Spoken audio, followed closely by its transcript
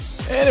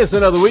And it's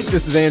another week.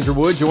 This is Andrew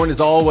Wood, joined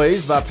as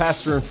always by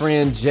pastor and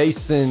friend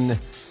Jason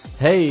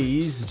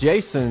Hayes.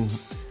 Jason,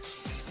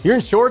 you're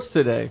in shorts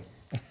today.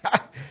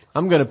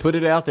 I'm going to put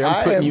it out there.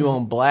 I'm putting you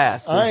on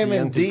blast. I am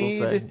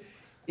indeed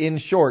in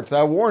shorts.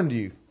 I warned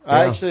you. Yeah.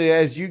 I actually,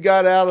 as you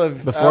got out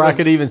of... Before I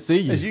could even see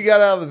you. As you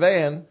got out of the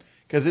van,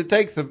 because it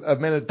takes a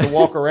minute to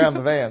walk around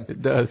the van.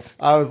 It does.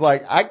 I was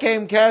like, I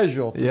came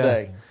casual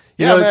today.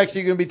 Yeah, I'm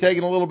actually going to be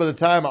taking a little bit of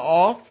time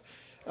off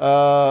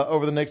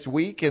over the next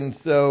week, and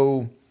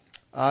so...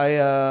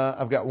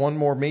 I've got one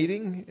more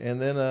meeting,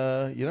 and then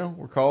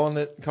we're calling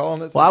it.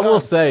 Well, I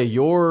will say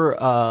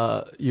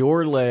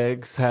your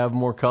legs have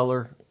more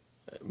color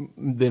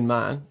than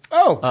mine.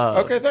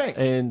 Oh, okay, thanks.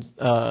 And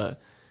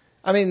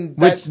I mean,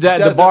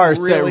 the bar is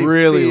set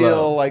really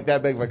low. Like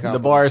that big of a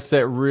compliment. The bar is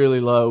set really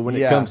low when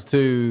it comes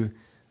to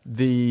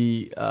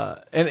the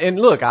and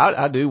look,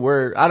 I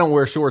don't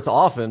wear shorts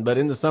often, but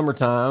in the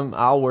summertime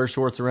I'll wear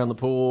shorts around the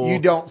pool.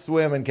 You don't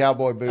swim in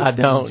cowboy boots? I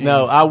don't.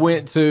 No,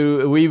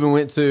 we even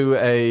went to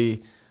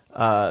a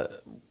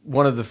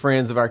one of the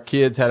friends of our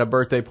kids had a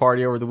birthday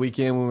party over the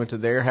weekend. We went to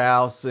their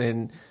house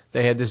and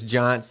they had this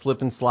giant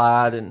slip and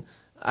slide, and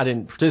I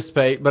didn't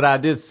participate, but I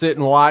did sit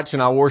and watch,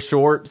 and I wore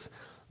shorts.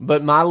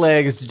 But my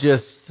legs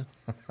just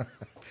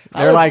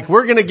they're like,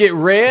 we're gonna get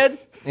red.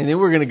 And then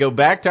we're going to go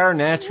back to our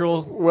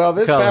natural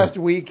this color. Past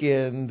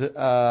weekend,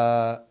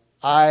 I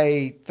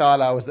thought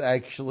I was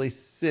actually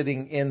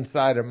sitting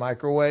inside a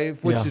microwave,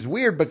 which is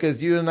weird because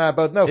you and I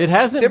both know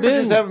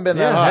temperatures haven't been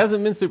that hot. It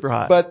hasn't been super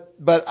hot.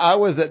 But I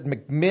was at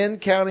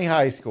McMinn County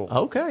High School.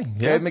 Okay.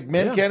 Yeah.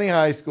 McMinn County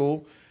High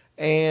School,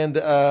 and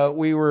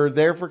we were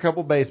there for a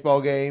couple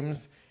baseball games,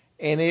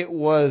 and it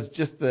was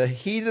just the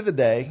heat of the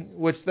day,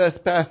 which that's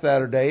past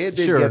Saturday. It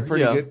did get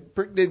pretty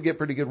good. Did get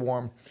pretty good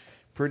warm.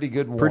 Pretty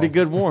good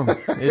warm.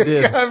 It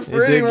did. Yeah,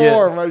 pretty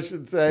warm, I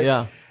should say.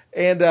 Yeah.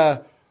 And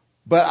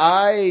but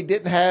I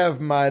didn't have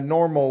my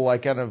normal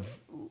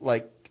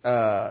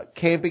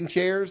camping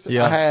chairs.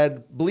 Yeah. I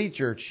had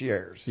bleacher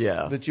chairs.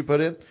 Yeah. That you put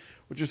in,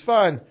 which was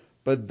fine.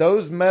 But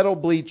those metal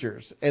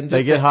bleachers and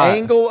just the hot.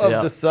 angle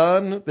of the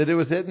sun that it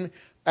was hitting.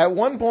 At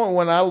one point,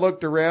 when I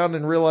looked around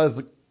and realized,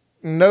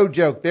 no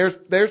joke,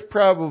 there's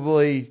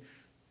probably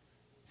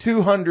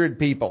 200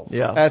 people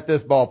at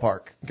this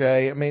ballpark,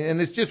 okay? I mean,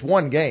 and it's just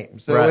one game,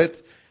 so it's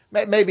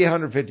maybe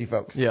 150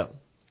 folks. Yeah.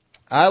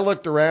 I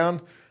looked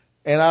around,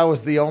 and I was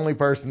the only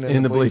person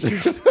in the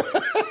bleachers.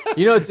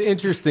 You know, it's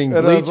interesting.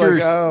 And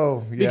bleachers, I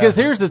was like, because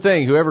here's the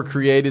thing, whoever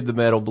created the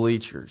metal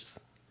bleachers,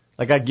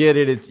 like I get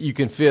it, you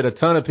can fit a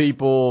ton of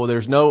people,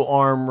 there's no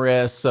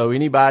armrest, so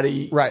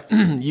anybody,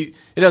 it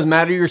doesn't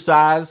matter your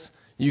size,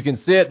 you can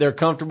sit, they're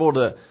comfortable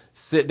to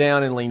sit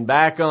down and lean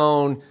back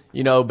on.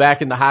 You know,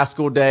 back in the high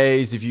school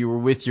days, if you were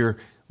with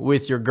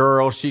your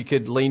girl, she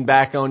could lean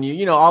back on you.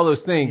 You know, all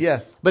those things.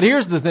 Yes. But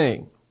here's the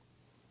thing.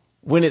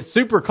 When it's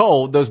super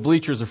cold, those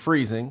bleachers are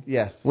freezing.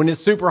 Yes. When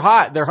it's super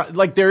hot,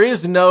 there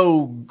is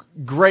no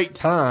great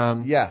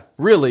time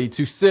really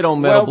to sit on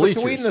metal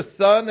bleachers. Between the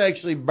sun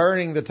actually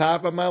burning the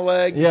top of my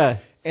leg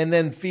and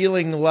then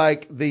feeling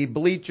like the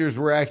bleachers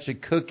were actually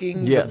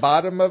cooking the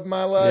bottom of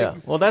my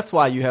legs. Yeah. Well, that's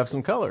why you have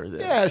some color there.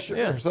 Yeah, sure.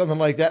 Yeah. Something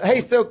like that.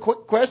 Hey, so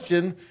quick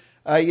question.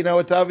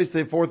 It's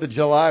obviously 4th of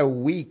July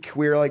week.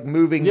 We're like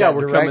moving that direction.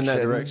 Yeah, we're coming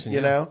that direction. You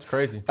know? It's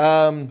crazy.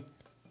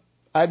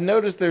 I've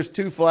noticed there's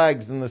 2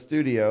 flags in the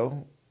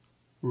studio.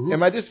 Mm-hmm.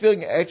 Am I just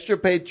feeling extra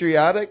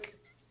patriotic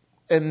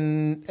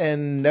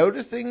and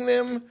noticing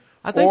them?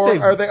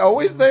 Are they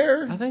always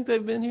there? I think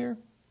they've been here.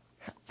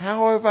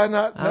 How have I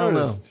not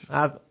noticed?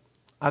 I don't know.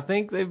 I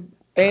think they've...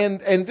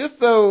 And just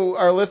so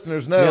our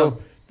listeners know...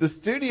 Yeah. The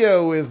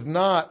studio is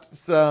not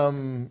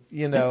some,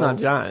 it's not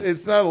giant.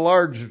 It's not a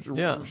large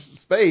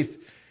space.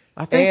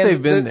 I think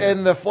they've been there.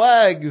 And the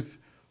flags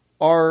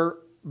are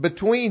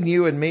between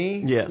you and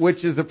me,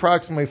 which is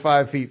approximately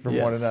 5 feet from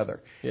one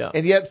another. Yeah.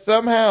 And yet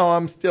somehow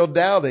I'm still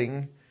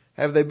doubting,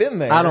 have they been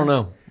there? I don't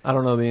know. I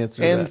don't know the answer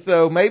to that. And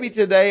so maybe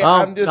today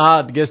I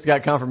just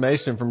got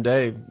confirmation from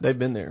Dave. They've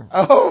been there.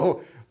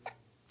 Oh,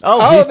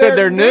 he said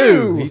they're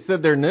new. He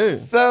said they're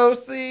new. So,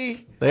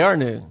 see... They are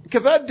new.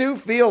 Because I do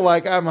feel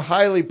like I'm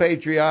highly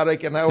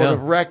patriotic, and I would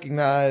have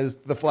recognized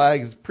the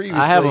flags previously.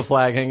 I have a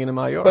flag hanging in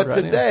my yard but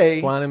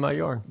today, flying in my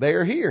yard. They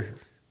are here.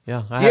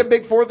 Yeah. You have a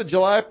big 4th of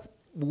July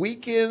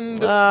weekend?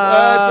 It's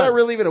not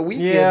really even a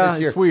weekend this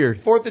year. It's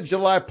weird. 4th of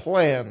July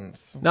plans.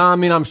 No, I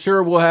mean, I'm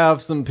sure we'll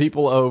have some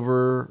people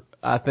over,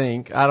 I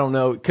think. I don't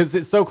know, because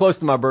it's so close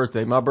to my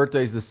birthday. My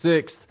birthday's the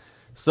 6th,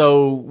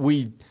 so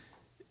we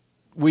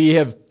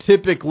have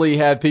typically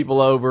had people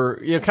over,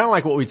 kind of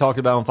like what we talked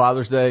about on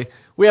Father's Day.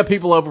 We have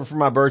people over for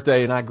my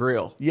birthday, and I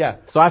grill. Yeah.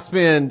 So I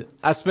spend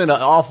an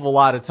awful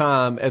lot of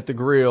time at the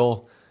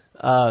grill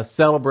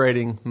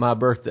celebrating my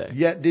birthday.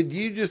 Yeah. Did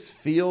you just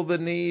feel the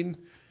need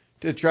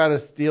to try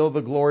to steal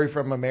the glory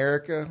from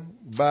America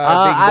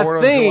by being born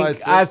on July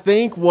 6th? I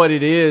think what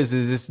it is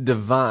it's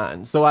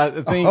divine. So I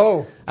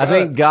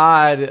think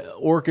God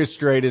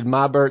orchestrated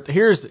my birth.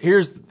 Here's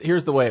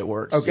the way it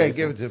works. Okay, Jason.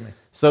 give it to me.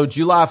 So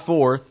July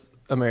 4th,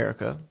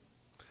 America.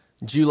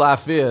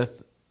 July 5th,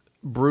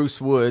 Bruce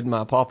Wood,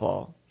 my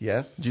pawpaw,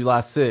 Yes.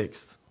 July 6th,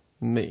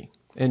 me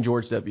and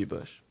George W.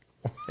 Bush.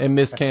 And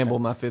Miss Campbell,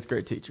 my 5th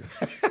grade teacher.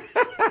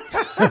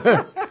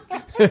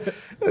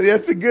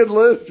 That's a good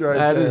list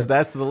there.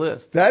 That's the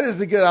list. That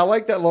is a good. I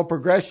like that little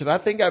progression. I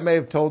think I may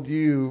have told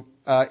you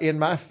in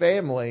my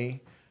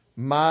family,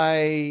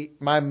 my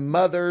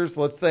mother's.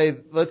 Let's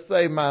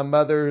say my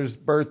mother's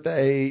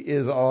birthday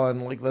is on,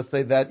 like, let's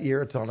say that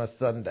year it's on a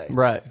Sunday.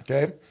 Right.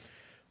 Okay.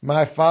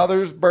 My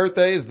father's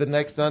birthday is the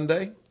next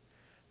Sunday.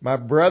 My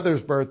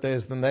brother's birthday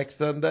is the next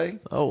Sunday.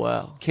 Oh,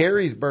 wow.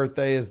 Carrie's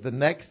birthday is the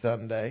next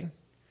Sunday.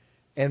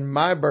 And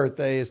my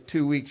birthday is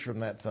 2 weeks from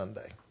that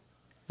Sunday.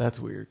 That's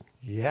weird.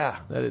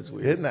 Yeah. That is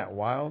weird. Isn't that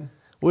wild?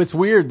 Well, it's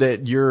weird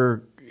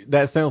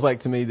that sounds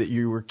like to me that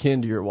you were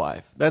kin to your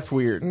wife. That's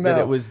weird. No.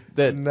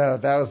 No,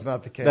 that was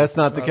not the case. That's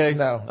not the case?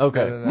 No. Okay.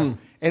 No.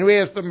 And we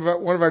have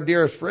one of our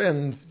dearest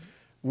friends,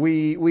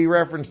 we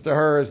reference to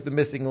her as the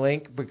missing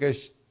link because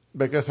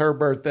her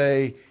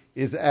birthday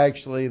is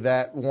actually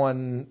that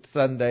one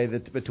Sunday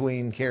that's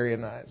between Carrie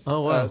and I.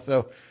 Oh, wow.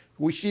 So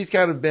she's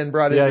kind of been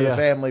brought into the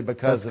family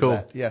because of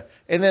that. Yeah.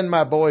 And then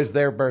my boys,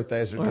 their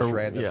birthdays are just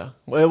random. Yeah.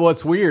 Well,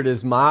 what's weird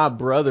is my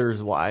brother's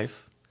wife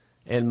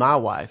and my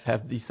wife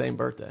have the same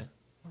birthday.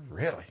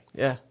 Really?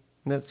 Yeah.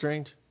 Isn't that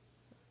strange?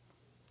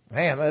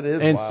 Man, that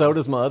is And wild. so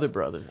does my other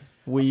brother.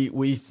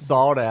 We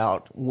sought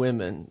out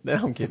women. No,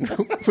 I'm kidding.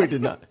 We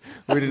did not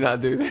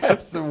do that.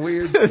 That's some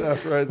weird stuff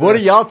right there. What do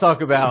y'all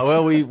talk about?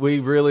 Well, we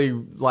really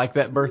like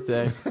that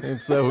birthday,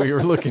 and so we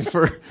were looking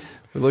for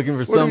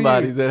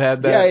somebody that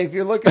had that. Yeah, if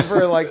you're looking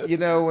for, like,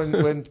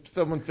 when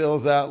someone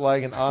fills out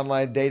like an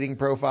online dating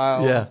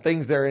profile,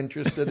 things they're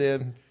interested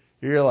in,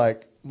 you're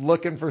like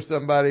looking for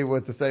somebody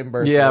with the same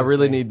birthday. Yeah, I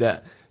really need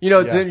that.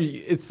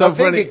 It's so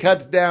funny. I think it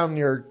cuts down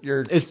your.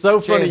 It's so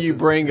funny chances. you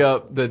bring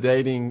up the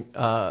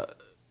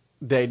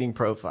dating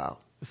profile.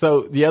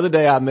 So the other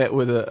day I met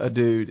with a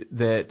dude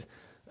that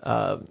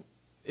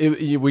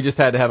we just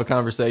had to have a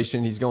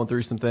conversation. He's going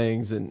through some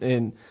things,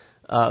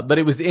 but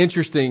it was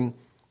interesting.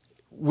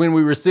 When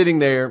we were sitting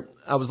there,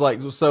 I was like,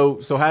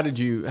 so how did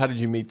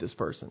you meet this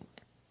person?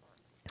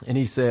 And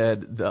he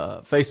said,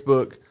 the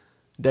Facebook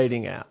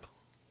dating app.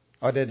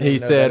 He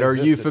said, are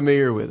you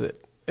familiar with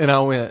it? And I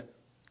went,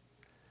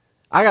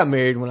 I got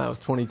married when I was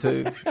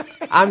 22.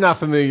 I'm not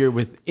familiar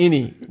with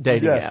any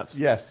dating apps.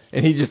 Yes.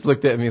 And he just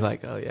looked at me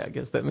like, oh yeah, I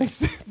guess that makes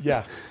sense.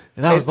 Yeah.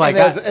 And I was like,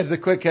 as a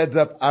quick heads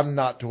up, I'm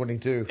not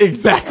 22.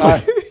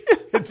 Exactly.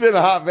 It's been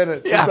a hot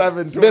minute since I've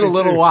been 22. It's been a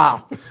little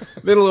while.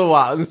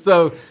 And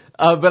so,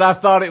 but I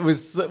thought it was,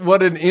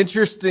 what an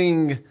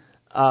interesting,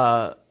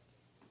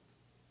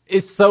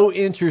 it's so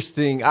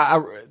interesting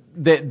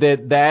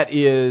that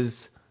is,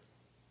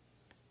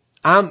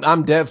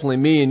 I'm definitely,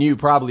 me and you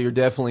probably are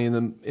definitely in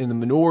the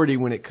minority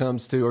when it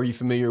comes to, are you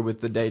familiar with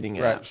the dating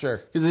app? Right,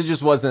 sure. Because it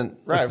just wasn't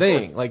a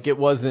thing. Like, it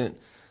wasn't,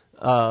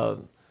 how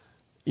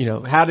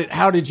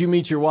did you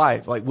meet your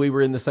wife? Like, we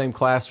were in the same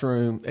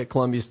classroom at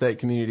Columbia State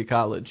Community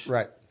College.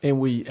 Right. And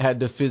we had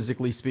to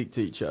physically speak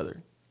to each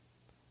other.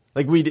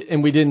 Like, we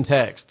didn't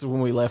text when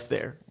we left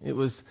there. It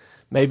was,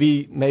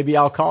 maybe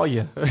I'll call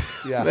you.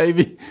 Yeah.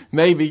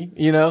 maybe,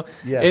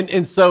 Yeah.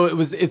 And so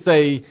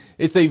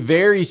it's a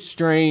very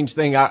strange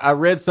thing. I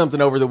read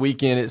something over the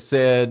weekend.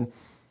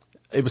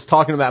 It was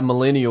talking about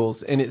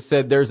millennials, and it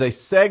said there's a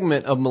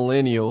segment of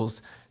millennials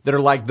that are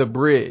like the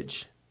bridge.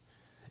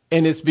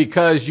 And it's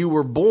because you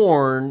were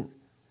born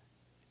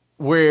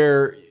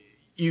where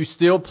you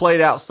still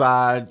played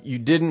outside. You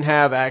didn't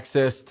have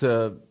access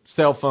to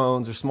cell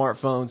phones or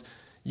smartphones.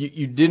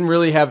 You didn't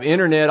really have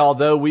internet,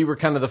 although we were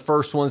kind of the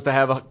first ones to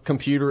have a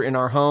computer in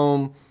our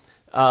home.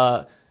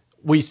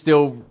 We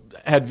still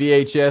had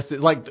VHS,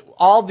 like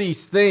all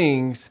these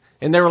things.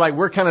 And they were like,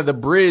 we're kind of the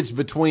bridge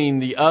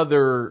between the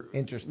other,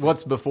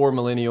 what's before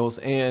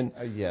millennials. And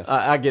yes.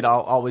 I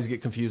always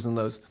get confused on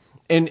those.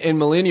 And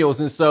millennials.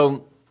 And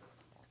so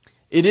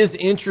it is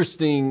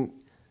interesting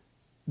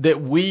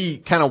that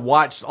we kind of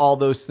watched all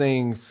those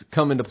things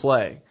come into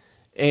play.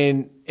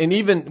 And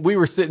even we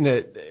were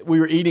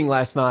eating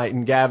last night,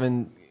 and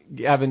Gavin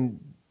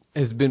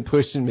has been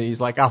pushing me. He's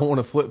like, I want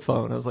a flip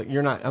phone. I was like,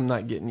 I'm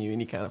not getting you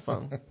any kind of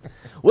phone.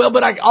 Well,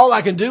 but all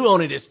I can do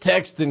on it is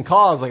text and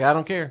call. I was like, I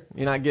don't care.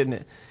 You're not getting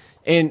it.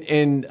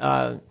 And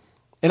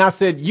I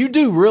said, you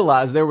do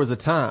realize there was a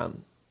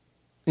time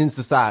in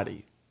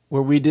society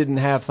where we didn't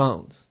have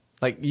phones.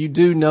 Like, you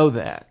do know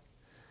that.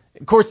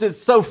 Of course,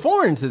 it's so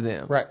foreign to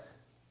them. Right.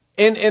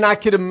 And I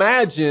could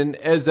imagine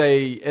as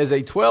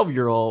a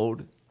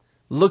 12-year-old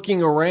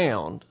looking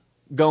around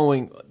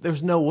going,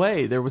 there's no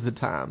way there was a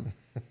time.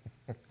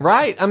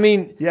 Right? I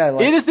mean,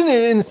 isn't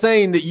it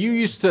insane that you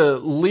used to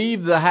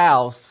leave the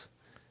house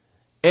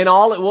and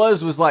all it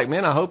was like,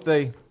 man, I hope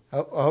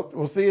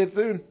we'll see it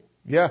soon.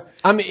 Yeah.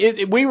 I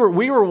mean, we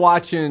were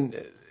watching,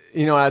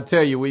 I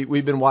tell you,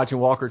 we've been watching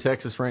Walker,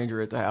 Texas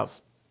Ranger at the house.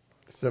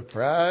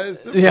 Surprise.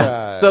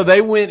 Yeah. So they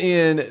went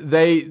in,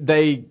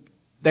 they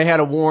had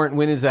a warrant,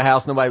 went into the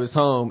house, nobody was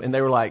home, and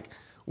they were like,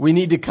 we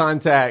need to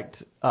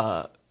contact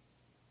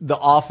the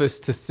office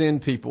to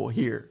send people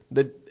here.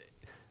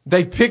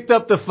 They picked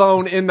up the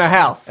phone in the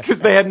house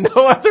because they had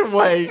no other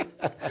way.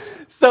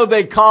 So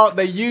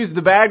they used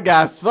the bad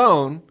guy's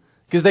phone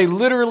because they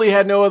literally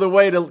had no other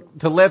way to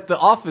let the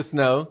office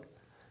know.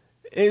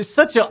 It's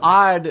such an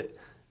odd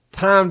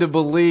time to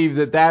believe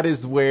that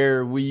is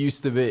where we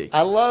used to be.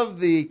 I love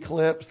the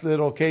clips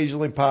that'll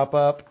occasionally pop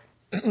up.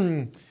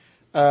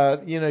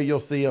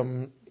 You'll see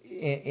them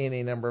in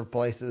any number of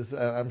places.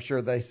 I'm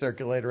sure they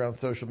circulate around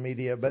social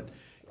media, but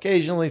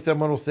occasionally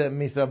someone will send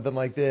me something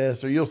like this,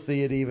 or you'll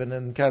see it even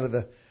in kind of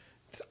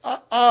it's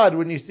odd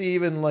when you see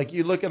even like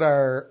you look at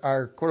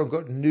our quote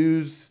unquote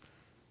news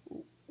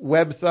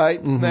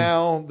websites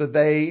now that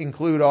they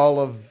include all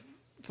of,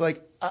 it's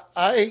like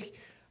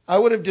I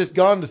would have just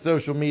gone to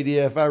social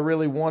media if I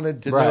really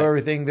wanted to know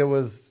everything that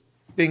was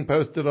being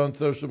posted on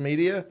social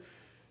media.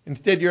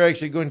 Instead, you're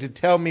actually going to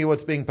tell me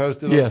what's being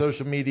posted on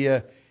social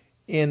media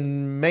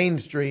in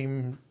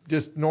mainstream,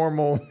 just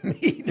normal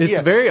media.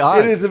 It's very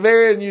odd. It is a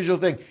very unusual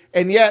thing.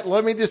 And yet,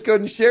 let me just go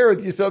ahead and share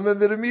with you something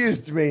that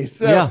amused me.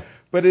 So,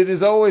 but it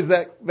is always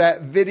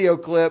that video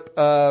clip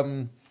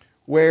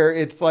where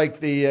it's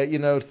like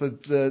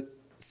the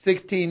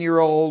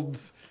 16-year-olds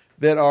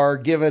that are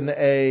given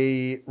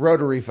a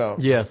rotary phone.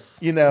 Yes.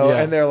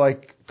 And they're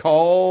like,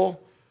 call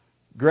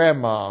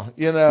grandma,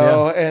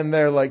 and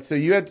they're like, so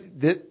you have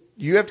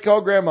to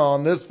call grandma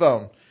on this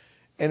phone.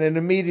 And then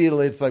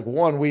immediately it's like,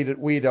 one,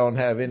 we don't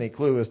have any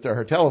clue as to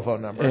her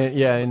telephone number.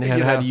 And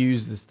how to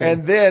use this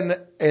thing.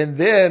 And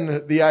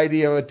then the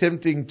idea of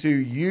attempting to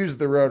use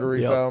the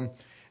rotary phone.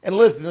 And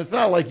listen, it's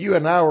not like you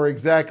and I were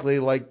exactly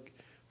like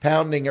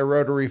pounding a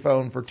rotary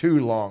phone for too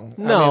long.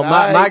 No,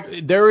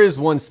 there is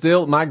one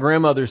still, my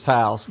grandmother's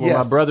house where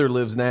my brother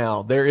lives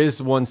now. There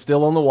is one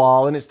still on the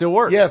wall and it still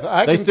works. Yes,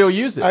 they still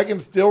use it. I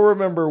can still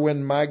remember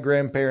when my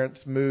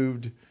grandparents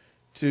moved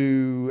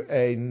to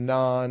a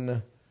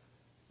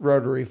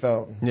rotary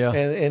phone. Yeah.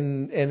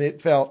 And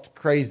it felt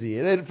crazy.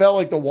 It felt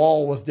like the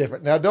wall was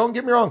different. Now, don't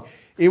get me wrong.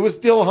 It was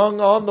still hung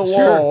on the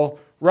wall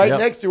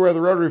next to where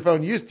the rotary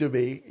phone used to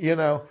be,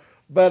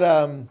 But,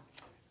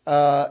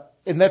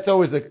 and that's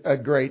always a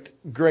great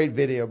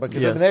video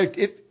because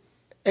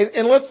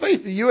and let's face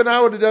it, you and I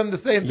would have done the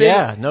same thing.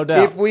 Yeah, no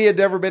doubt. If we had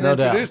never been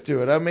introduced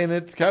to it. I mean,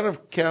 it's kind of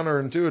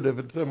counterintuitive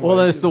in some ways. Well,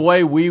 it's the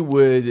way we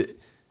would,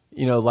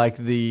 like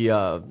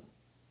the...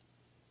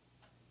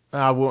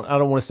 I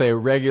don't want to say a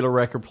regular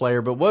record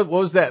player, but what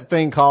was that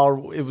thing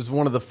called? It was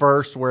one of the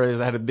first where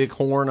it had a big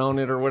horn on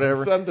it or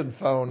whatever. Something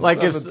phone. Like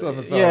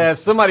if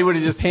somebody would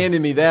have just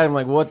handed me that, I'm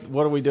like, what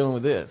are we doing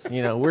with this?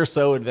 We're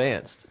so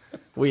advanced.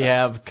 We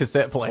have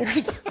cassette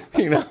players.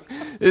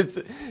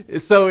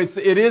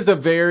 It is a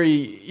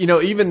very,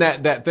 even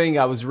that thing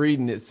I was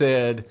reading, it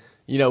said,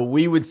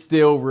 we would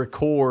still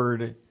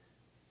record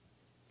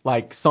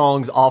like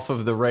songs off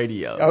of the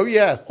radio. Oh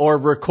yes. Or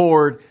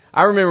record.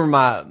 I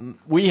remember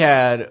we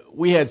had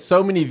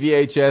so many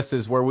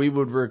VHSs where we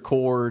would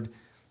record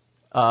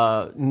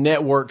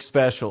network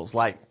specials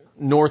like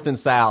North and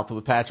South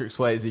with Patrick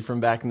Swayze from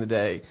back in the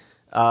day.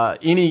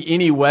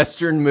 Any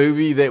Western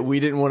movie that we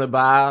didn't want to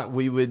buy,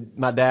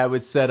 my dad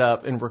would set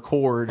up and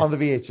record on the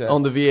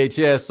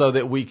VHS so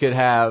that we could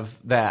have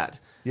that.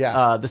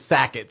 Yeah. The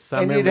Sackets.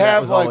 And you'd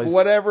have like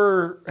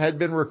whatever had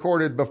been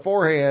recorded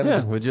beforehand.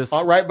 Yeah, we just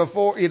right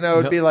before,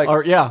 it'd be like,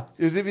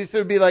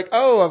 it'd be like,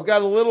 oh, I've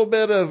got a little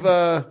bit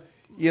of,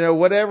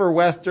 whatever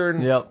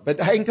Western, but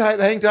hang tight.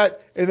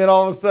 And then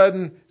all of a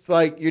sudden it's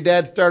like your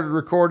dad started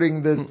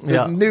recording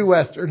the new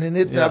Western and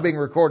it's now being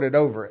recorded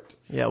over it.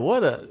 Yeah.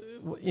 What just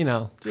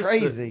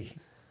crazy.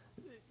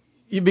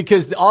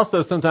 Because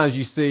also sometimes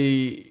you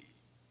see,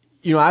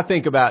 I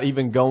think about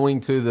even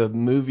going to the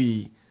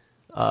movie.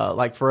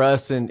 Like for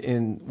us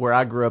in where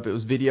I grew up, it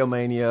was Video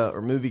Mania or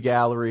Movie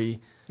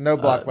Gallery. No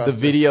Blockbuster. The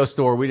video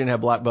store. We didn't have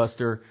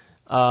Blockbuster.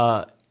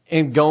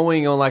 And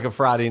going on like a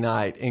Friday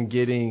night and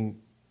getting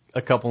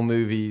a couple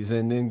movies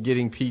and then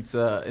getting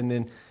pizza and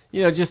then,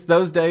 just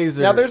those days.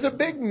 Now there's a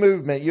big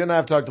movement. You and I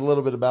have talked a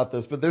little bit about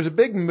this, but there's a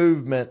big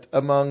movement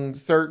among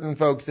certain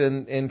folks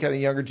in kind of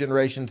younger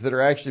generations that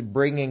are actually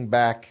bringing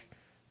back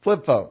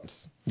flip phones.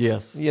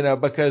 Yes.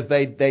 Because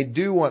they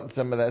do want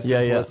some of that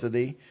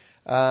simplicity. Yeah.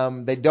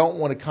 They don't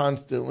want to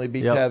constantly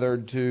be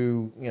tethered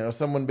to,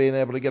 someone being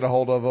able to get a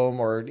hold of them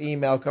or an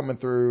email coming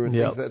through and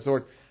things of that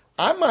sort.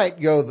 I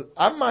might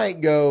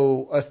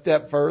go a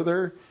step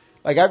further.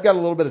 Like I've got a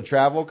little bit of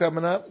travel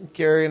coming up.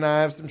 Carrie and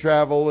I have some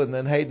travel, and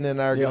then Hayden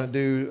and I are going to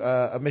do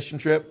a mission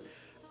trip.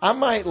 I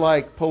might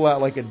pull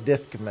out like a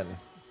Discman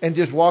and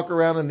just walk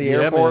around in the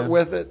airport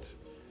with it.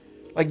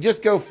 Like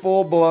just go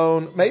full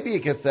blown, maybe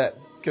a cassette,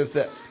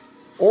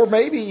 or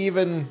maybe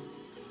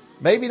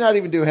not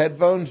even do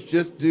headphones,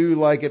 just do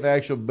like an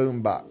actual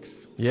boom box.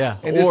 Yeah.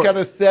 And just kind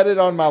of set it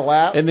on my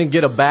lap. And then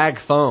get a bag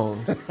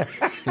phone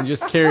and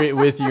just carry it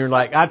with you. You're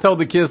like, I told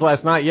the kids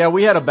last night,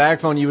 we had a bag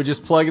phone. You would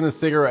just plug in the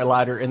cigarette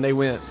lighter. And they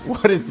went,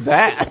 what is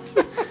that?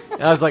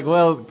 And I was like,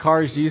 well,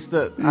 cars used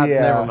to.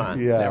 Never mind.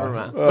 Yeah. Never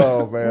mind.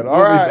 Oh, man.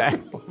 All right.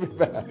 We'll be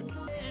back.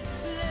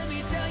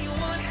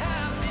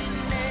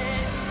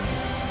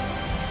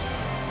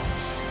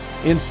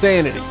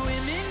 Insanity.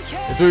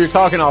 So we were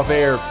talking off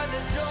air.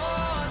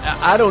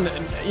 I don't,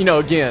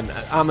 again,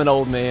 I'm an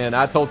old man.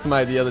 I told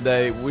somebody the other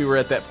day, we were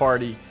at that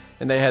party,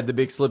 and they had the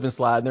big slip and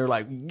slide, and they were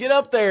like, get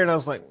up there. And I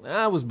was like,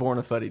 I was born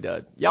a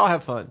fuddy-dud. Y'all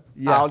have fun.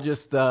 Yeah.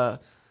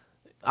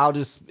 I'll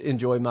just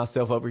enjoy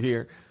myself over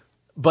here.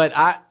 But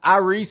I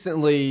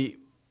recently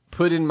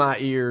put in my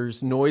ears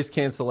noise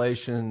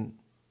cancellation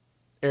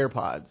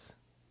AirPods,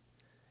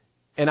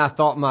 and I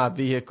thought my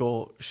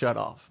vehicle shut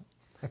off.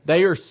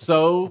 They are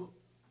so...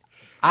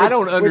 I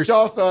don't understand. Which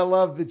also, I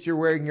love that you're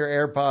wearing your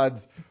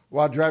AirPods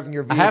while driving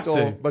your vehicle.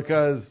 I have to.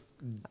 Because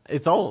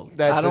it's old.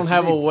 I don't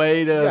have a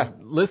way to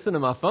listen to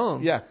my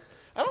phone. Yeah.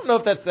 I don't know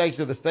if that's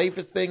actually the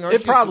safest thing.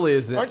 It probably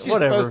isn't. Aren't you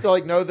supposed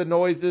to know the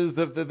noises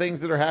of the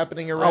things that are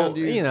happening around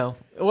you?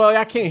 Well,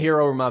 I can't hear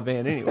over my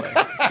van anyway.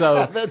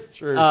 So that's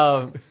true.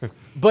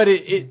 But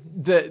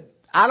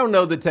I don't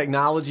know the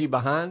technology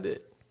behind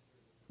it,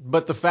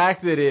 but the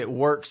fact that it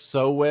works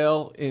so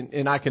well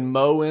and I can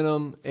mow in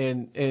them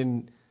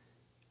and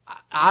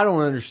I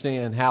don't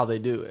understand how they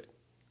do it.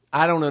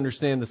 I don't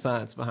understand the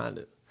science behind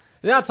it.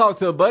 Then I talked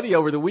to a buddy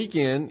over the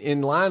weekend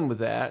in line with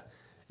that,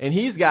 and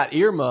he's got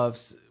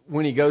earmuffs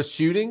when he goes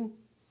shooting.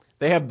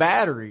 They have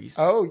batteries.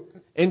 Oh.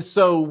 And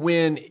so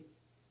when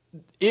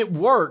it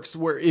works,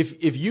 where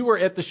if you were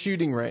at the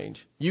shooting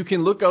range, you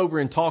can look over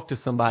and talk to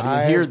somebody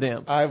and hear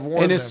them. I've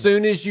warned them. And as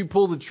soon as you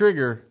pull the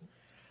trigger...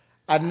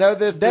 I know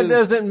that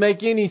doesn't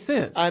make any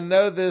sense. I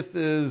know this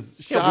is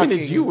shocking when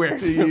did you wear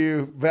to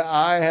you, but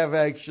I have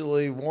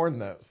actually worn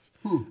those.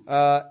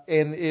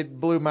 And it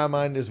blew my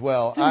mind as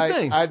well.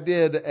 I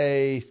did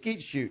a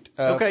skeet shoot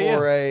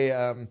for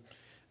a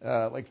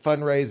like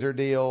fundraiser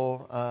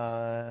deal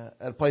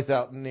at a place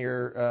out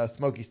near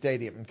Smoky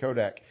Stadium in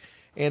Kodak.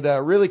 And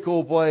a really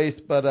cool place,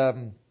 but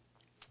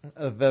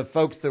the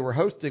folks that were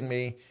hosting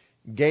me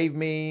gave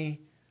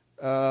me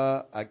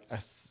a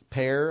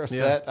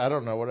set, I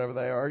don't know, whatever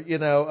they are,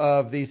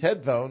 of these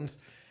headphones.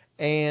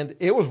 And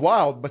it was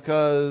wild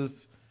because,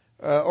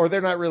 or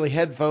they're not really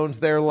headphones,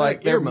 they're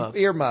like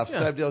earmuffs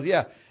type deals.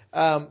 Yeah.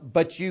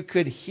 But you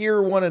could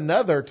hear one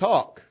another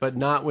talk. But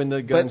not when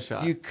the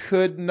gunshot. But you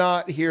could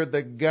not hear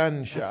the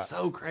gunshot. That's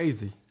so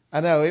crazy. I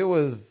know, it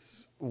was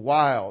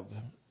wild.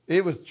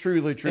 It was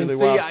truly, truly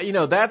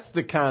wild. That's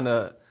the kind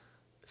of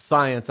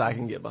science I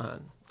can get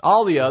behind.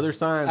 All the other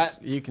science,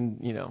 you can,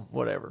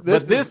 whatever.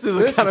 But this is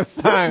the kind of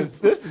science.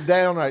 This is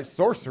downright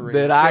sorcery.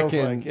 That I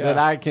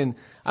can.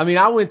 I mean,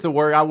 I went to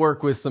work. I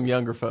work with some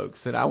younger folks,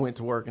 and I went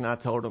to work, and I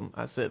told them,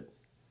 I said,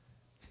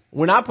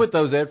 when I put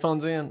those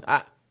headphones in,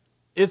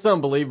 it's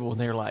unbelievable. And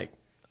they're like,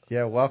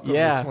 yeah, welcome to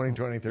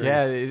 2023.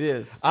 Yeah, it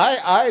is.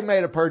 I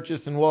made a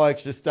purchase, and we'll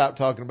actually stop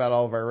talking about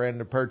all of our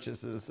random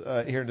purchases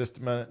here in just a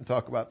minute and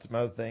talk about some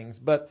other things.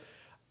 But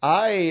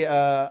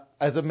I,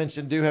 as I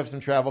mentioned, do have some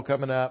travel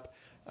coming up.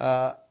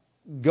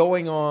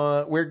 Going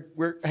on,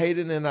 we're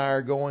Hayden and I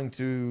are going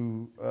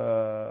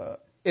to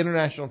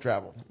international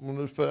travel.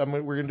 We're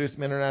going to do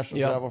some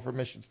international travel for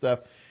mission stuff,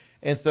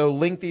 and so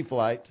lengthy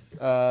flights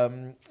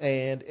and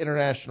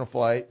international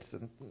flights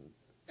and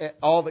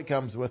all that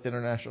comes with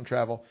international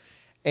travel.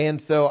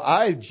 And so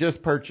I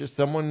just purchased.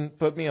 Someone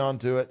put me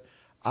onto it.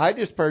 I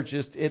just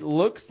purchased. It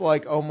looks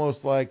like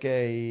almost like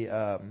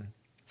a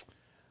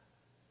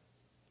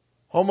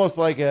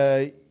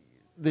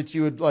that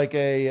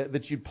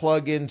you'd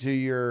plug into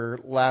your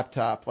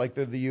laptop, like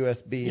the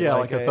USB. Yeah,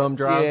 like a thumb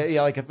drive.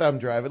 Yeah, like a thumb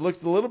drive. It looks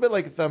a little bit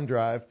like a thumb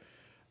drive,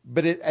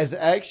 but it as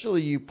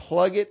actually you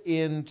plug it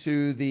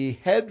into the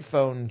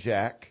headphone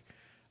jack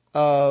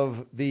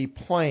of the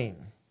plane.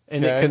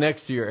 And it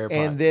connects to your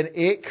AirPod. And then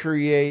it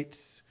creates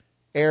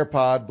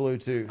AirPod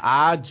Bluetooth.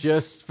 I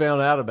just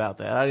found out about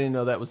that. I didn't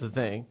know that was a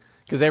thing.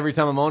 Because every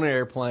time I'm on an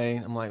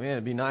airplane, I'm like, man,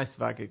 it'd be nice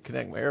if I could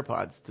connect my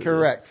AirPods to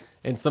Correct. This.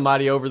 And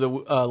somebody over the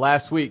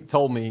last week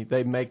told me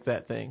they make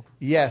that thing.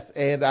 Yes,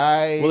 and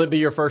Will it be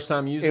your first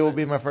time using it? It will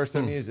be my first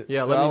time using it.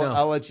 Yeah, let me know.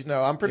 I'll let you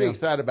know. I'm pretty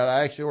excited about it.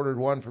 I actually ordered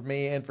one for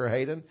me and for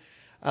Hayden.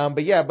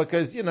 But yeah,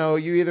 because, you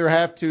either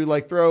have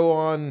to throw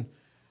on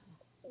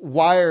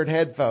wired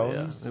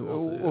headphones,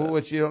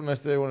 which you don't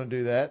necessarily want to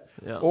do that.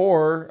 Yeah.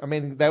 Or,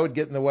 that would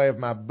get in the way of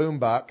my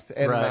boombox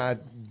and my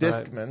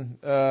Discman,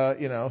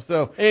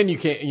 so. And you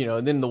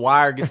can't, then the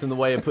wire gets in the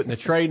way of putting the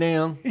tray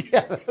down.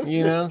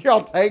 You're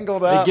all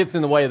tangled up. It gets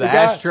in the way of the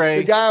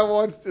ashtray.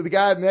 The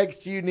guy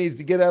next to you needs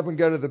to get up and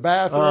go to the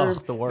bathroom.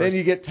 Oh, the worst. Then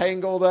you get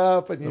tangled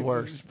up. And the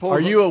worst. Are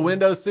you a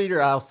window seat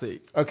or aisle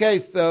seat?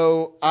 Okay,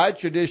 so I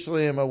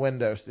traditionally am a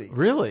window seat.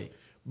 Really?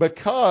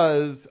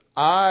 Because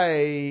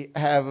I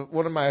have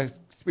one of my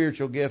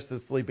spiritual gifts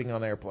is sleeping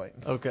on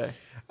airplanes. Okay.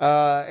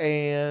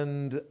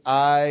 And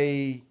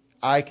I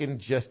can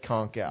just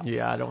conk out.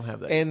 Yeah, I don't have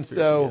that. And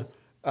so,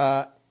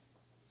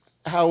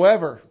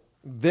 however,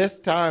 this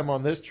time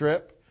on this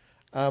trip,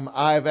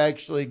 I've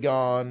actually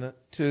gone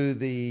to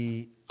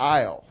the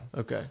aisle.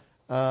 Okay.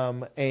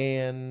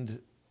 And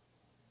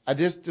I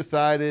just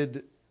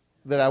decided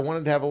that I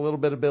wanted to have a little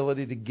bit of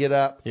ability to get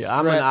up. Yeah,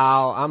 I'm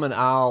an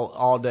aisle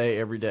all day,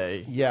 every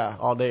day. Yeah.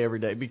 All day, every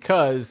day.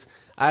 Because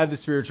I have the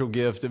spiritual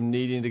gift of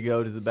needing to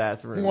go to the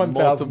bathroom 1,000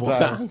 multiple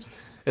times.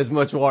 as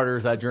much water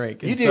as I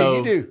drink. And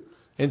you do.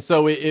 And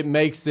so it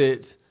makes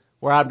it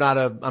where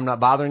I'm not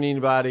bothering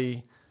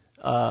anybody.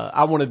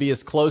 I want to be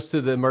as close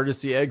to the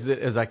emergency exit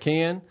as I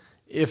can,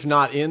 if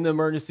not in the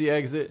emergency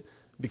exit,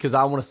 because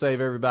I want to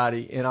save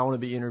everybody and I want to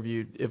be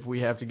interviewed if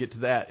we have to get to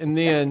that. And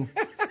then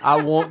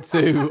I want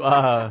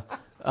to,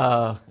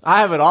 I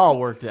have it all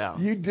worked out.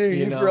 You do.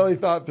 You've really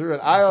thought through it.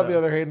 I, on the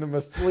other hand, am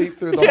asleep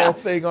through the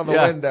whole thing on the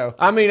window.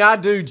 I mean, I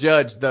do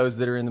judge those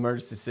that are in the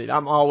emergency seat.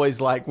 I'm always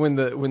like,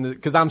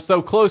 because I'm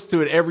so close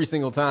to it every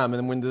single time.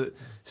 And when the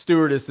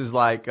stewardess is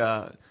like,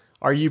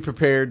 are you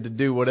prepared to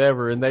do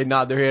whatever? And they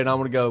nod their head and I'm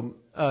going to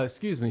go,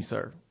 excuse me,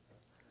 sir.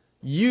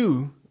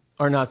 You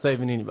are not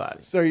saving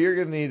anybody. So you're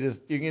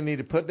gonna need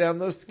to put down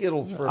those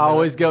Skittles for a minute. I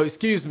always go,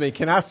 excuse me,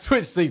 can I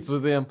switch seats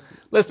with them?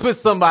 Let's put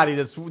somebody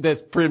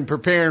that's been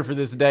preparing for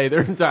this day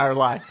their entire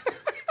life.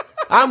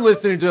 I'm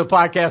listening to a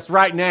podcast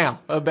right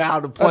now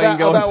about a plane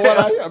going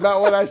down.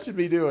 About what I should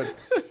be doing.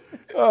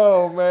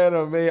 Oh man,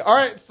 oh me. All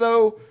right,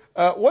 so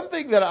one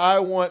thing that I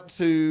want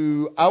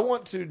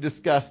to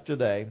discuss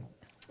today,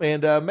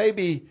 and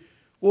maybe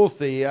we'll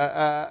see,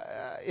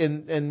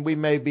 and we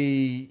may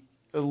be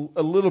a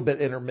little bit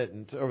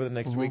intermittent over the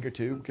next week or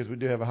two because we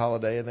do have a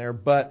holiday in there.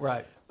 But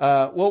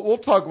we'll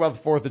talk about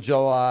the 4th of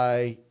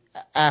July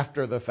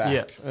after the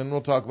fact, and we'll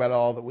talk about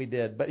all that we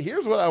did. But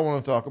here's what I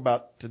want to talk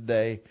about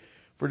today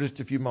for just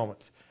a few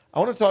moments. I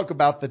want to talk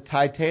about the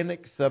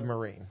Titanic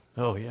submarine.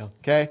 Oh, yeah.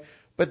 Okay?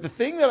 But the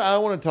thing that I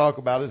want to talk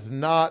about is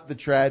not the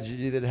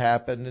tragedy that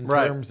happened in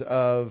terms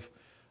of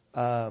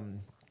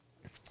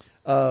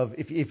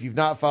if you've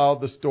not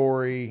followed the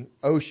story,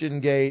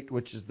 OceanGate,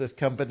 which is this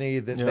company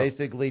that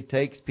basically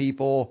takes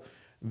people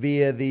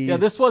via these. Yeah,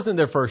 this wasn't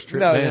their first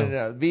trip.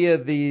 No.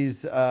 Via these,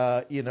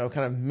 kind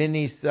of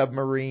mini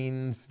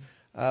submarines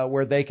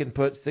where they can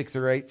put 6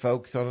 or 8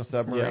 folks on a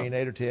submarine,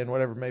 8 or 10,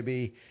 whatever it may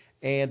be,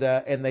 and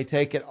they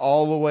take it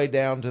all the way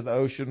down to the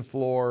ocean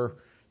floor.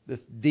 This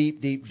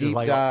deep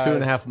like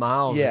dive, 2.5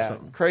 miles. or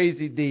something.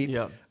 Crazy deep,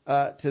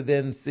 to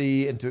then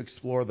see and to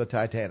explore the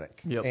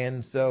Titanic.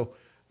 And so.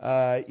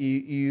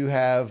 You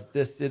have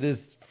this. It is,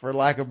 for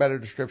lack of a better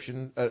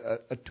description,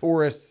 a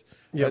tourist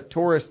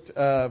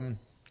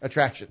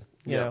attraction.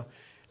 You know,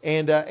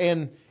 and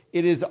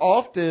it is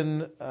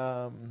often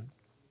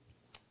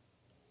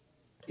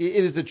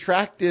it is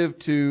attractive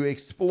to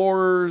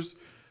explorers,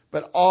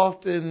 but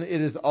often it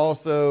is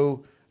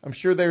also. I'm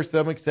sure there's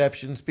some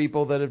exceptions,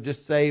 people that have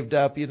just saved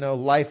up,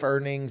 life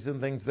earnings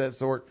and things of that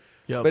sort.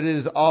 But it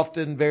is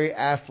often very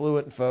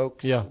affluent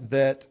folks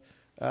that.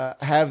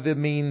 Have the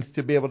means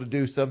to be able to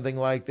do something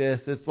like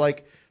this. It's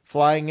like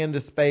flying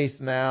into space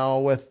now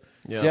with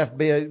Jeff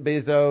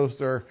Bezos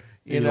or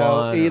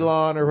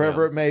Elon or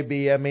whoever it may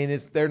be. I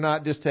mean, they're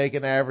not just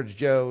taking average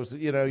Joes.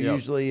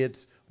 Usually it's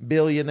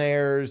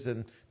billionaires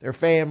and their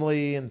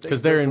family and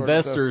because they're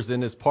investors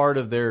and it's part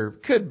of their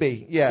could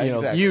be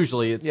exactly.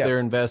 Usually it's their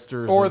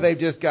investors or they've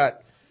just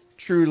got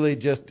truly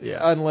just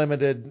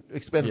unlimited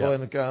expendable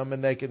income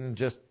and they can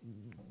just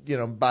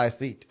buy a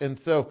seat. And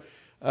so.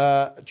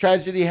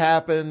 Tragedy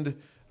happened.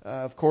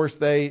 Of course,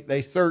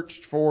 they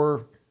searched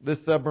for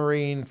this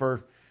submarine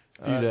for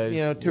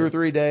 2 or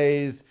 3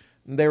 days.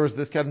 There was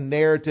this kind of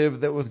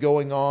narrative that was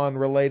going on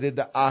related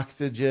to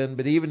oxygen.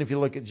 But even if you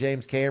look at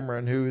James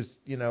Cameron, who's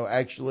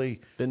actually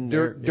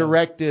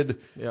directed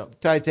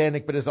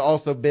Titanic, but has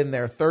also been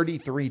there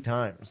 33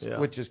 times,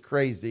 which is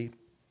crazy.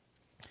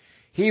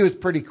 He was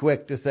pretty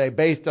quick to say,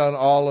 based on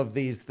all of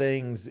these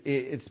things,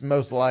 it's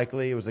most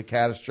likely it was a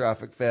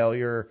catastrophic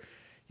failure.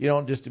 You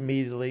don't just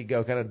immediately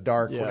go kind of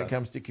dark when it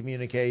comes to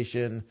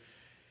communication.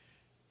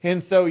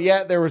 And so,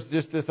 there was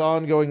just this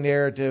ongoing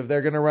narrative.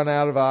 They're going to run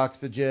out of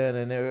oxygen,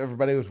 and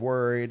everybody was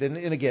worried. And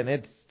again,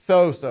 it's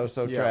so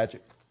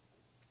tragic.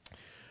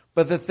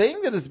 But the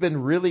thing that has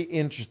been really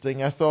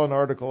interesting, I saw an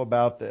article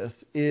about this,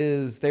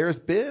 is there's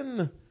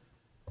been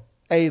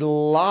a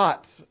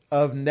lot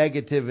of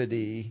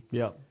negativity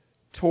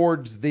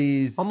towards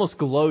these almost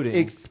gloating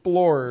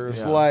explorers,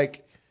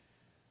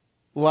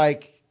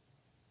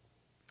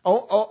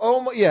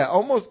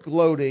 almost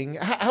gloating.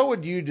 How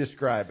would you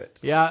describe it?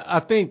 Yeah, I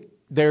think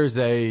there's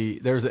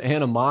an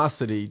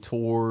animosity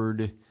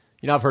toward.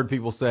 I've heard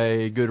people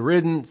say, "Good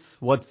riddance."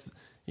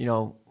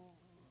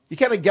 You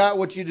kind of got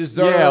what you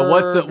deserve.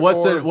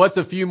 Yeah, what's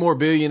a few more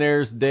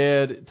billionaires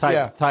dead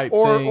type thing.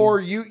 Or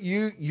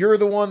you're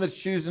the one that's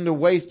choosing to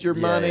waste your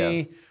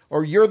money,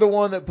 or you're the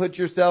one that put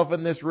yourself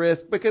in this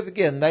risk because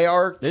again they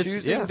are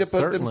choosing to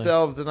put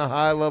themselves in a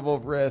high level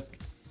of risk.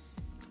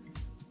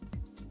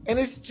 And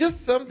it's just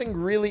something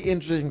really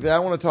interesting that I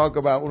want to talk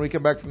about when we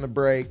come back from the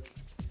break.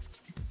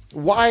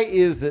 Why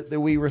is it that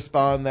we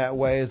respond that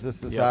way as a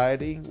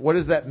society? What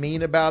does that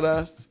mean about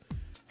us?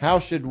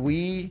 How should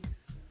we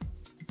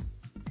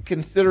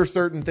consider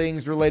certain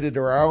things related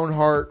to our own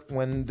heart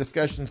when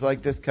discussions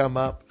like this come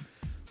up?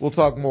 We'll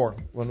talk more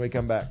when we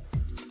come back.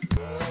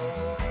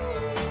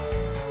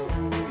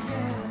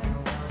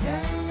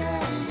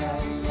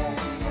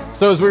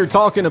 So as we were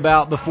talking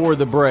about before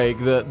the break,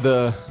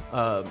 the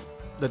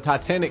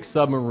Titanic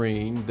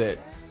submarine that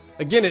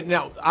again,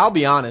 now I'll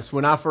be honest.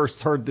 When I first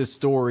heard this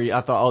story,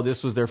 I thought, oh,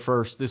 this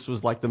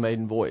was like the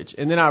maiden voyage.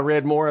 And then I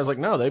read more. I was like,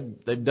 no,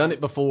 they've done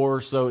it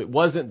before, so it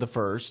wasn't the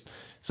first.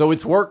 So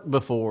it's worked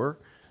before.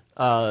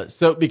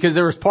 So because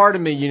there was part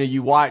of me,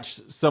 you watch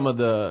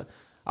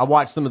I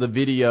watched some of the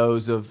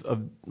videos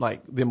of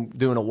like them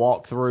doing a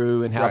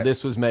walkthrough and how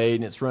this was made,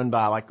 and it's run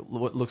by like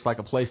what looks like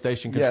a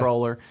PlayStation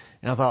controller. Yes.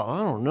 And I thought,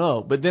 I don't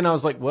know. But then I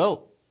was like,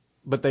 well,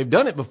 but they've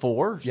done it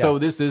before, so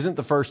this isn't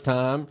the first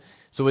time.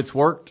 So it's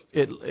worked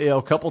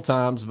a couple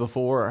times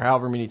before, or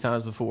however many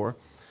times before.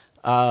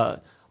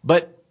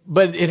 But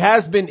it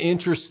has been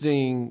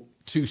interesting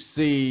to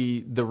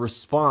see the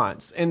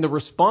response, and the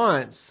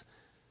response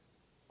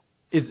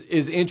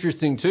is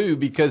interesting too,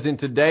 because in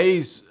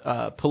today's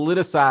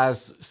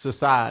politicized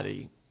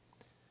society,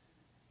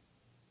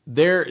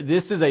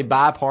 this is a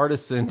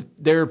bipartisan.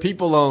 There are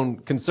people on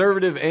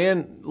conservative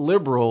and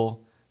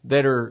liberal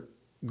that are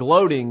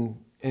gloating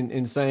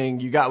and saying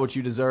you got what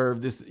you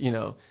deserve. This,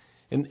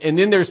 and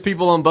then there's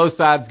people on both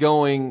sides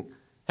going,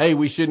 hey,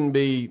 we shouldn't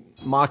be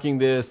mocking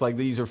this. Like,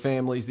 these are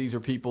families, these are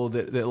people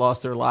that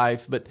lost their life.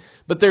 But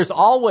there's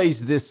always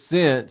this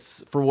sense,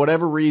 for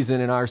whatever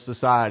reason in our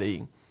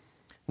society,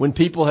 when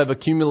people have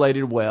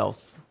accumulated wealth,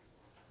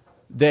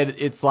 that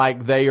it's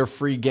like they are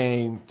free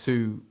game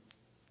to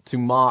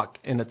mock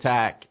and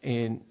attack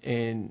and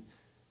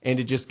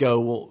to just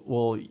go,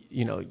 well,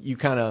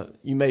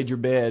 you made your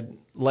bed,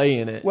 lay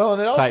in it. Well,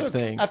 and it also, type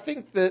thing. I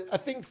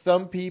think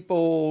some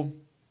people,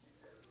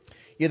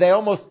 they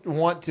almost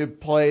want to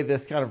play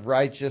this kind of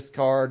righteous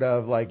card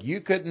of like, you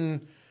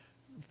couldn't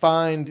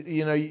find,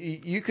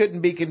 you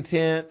couldn't be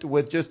content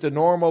with just a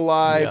normal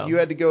life. Yeah. You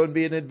had to go and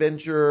be an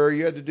adventurer.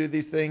 You had to do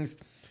these things.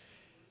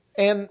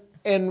 And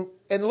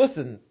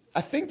listen,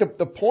 I think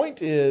the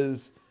point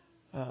is,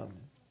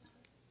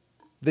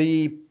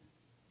 the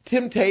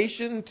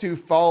temptation to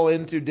fall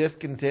into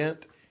discontent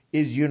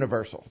is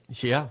universal.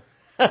 Yeah.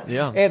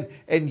 Yeah.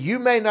 and you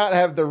may not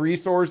have the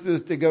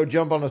resources to go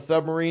jump on a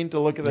submarine to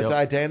look at the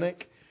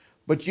Titanic,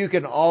 but you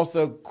can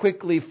also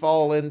quickly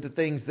fall into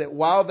things that,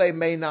 while they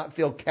may not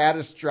feel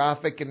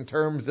catastrophic in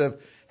terms of,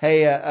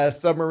 hey, a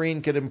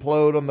submarine could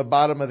implode on the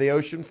bottom of the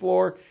ocean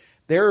floor,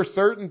 there are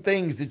certain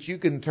things that you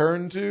can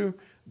turn to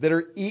that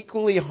are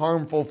equally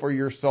harmful for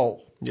your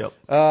soul. Yep.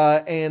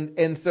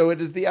 And so it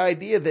is the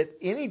idea that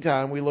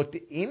anytime we look to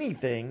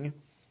anything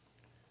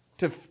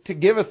to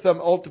give us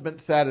some ultimate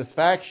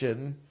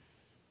satisfaction,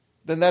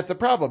 then that's a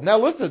problem. Now,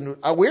 listen,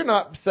 we're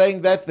not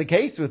saying that's the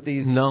case with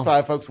these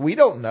five folks. We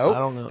don't know. I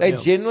don't know. They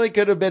genuinely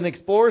could have been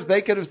explorers.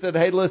 They could have said,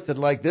 hey, listen,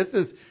 like, this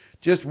is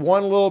just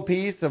one little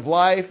piece of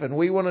life, and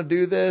we want to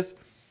do this.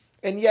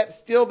 And yet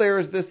still there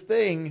is this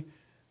thing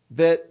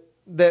that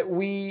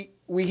we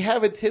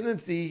have a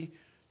tendency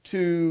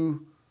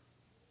to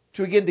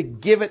again, to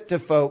give it to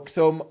folks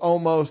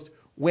almost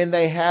when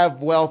they have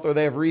wealth or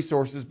they have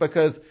resources,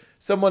 because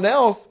someone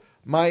else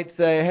might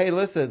say, hey,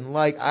 listen,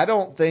 like, I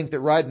don't think that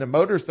riding a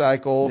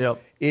motorcycle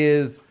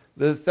is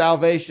the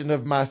salvation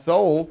of my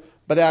soul,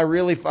 but I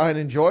really find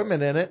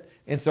enjoyment in it,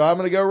 and so I'm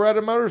going to go ride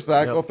a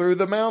motorcycle through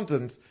the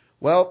mountains.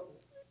 Well,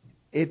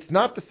 it's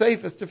not the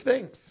safest of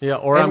things. Yeah,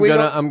 or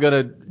I'm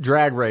gonna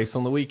drag race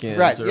on the weekends,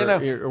 right? Or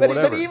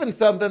whatever. But even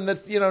something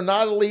that's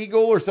not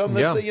illegal, or something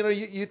that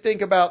you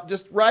think about,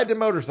 just riding a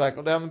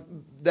motorcycle down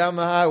the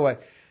highway.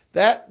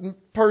 That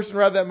person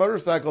riding that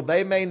motorcycle,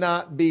 they may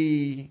not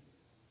be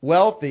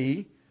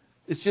wealthy.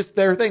 It's just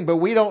their thing. But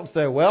we don't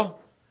say, well,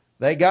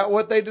 they got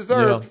what they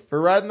deserved for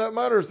riding that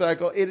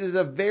motorcycle. It is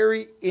a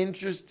very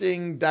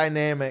interesting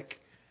dynamic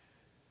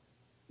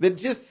that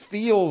just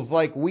feels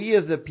like we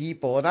as a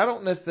people, and I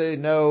don't necessarily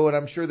know, and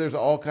I'm sure there's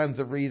all kinds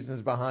of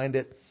reasons behind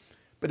it,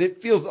 but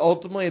it feels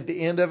ultimately at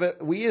the end of it,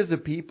 we as a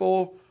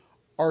people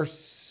are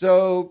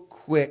so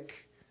quick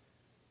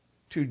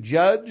to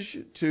judge,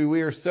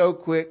 we are so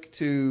quick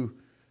to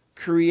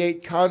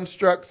create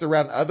constructs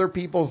around other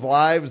people's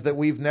lives that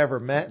we've never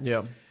met.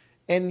 Yeah.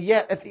 And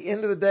yet, at the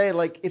end of the day,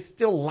 like, it's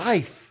still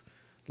life.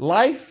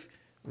 Life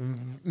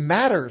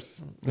matters.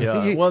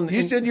 Yeah.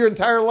 You spend your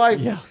entire life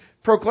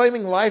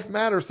proclaiming life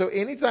matters. So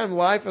anytime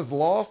life is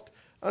lost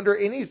under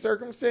any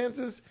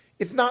circumstances,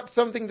 it's not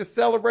something to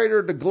celebrate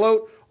or to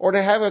gloat or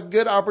to have a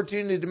good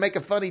opportunity to make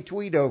a funny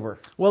tweet over.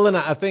 Well, and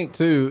I think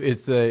too,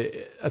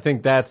 I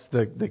think that's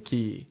the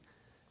key.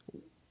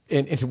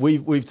 And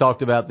we've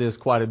talked about this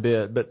quite a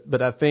bit,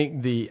 but I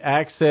think the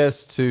access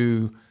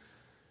to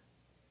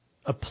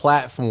a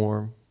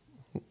platform,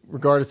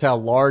 regardless how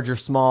large or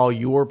small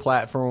your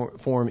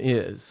platform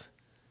is,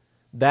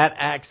 that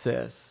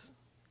access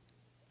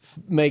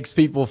makes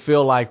people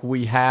feel like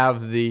we have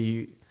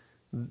the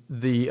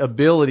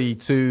ability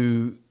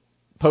to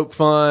poke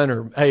fun,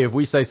 or, hey, if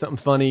we say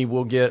something funny,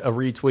 we'll get a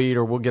retweet,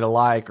 or we'll get a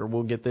like, or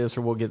we'll get this,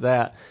 or we'll get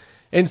that.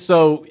 And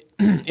so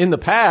in the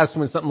past,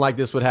 when something like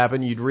this would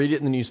happen, you'd read it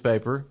in the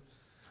newspaper,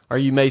 or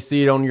you may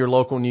see it on your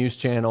local news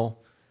channel.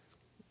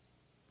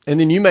 And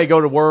then you may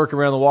go to work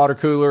around the water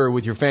cooler or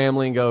with your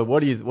family and go,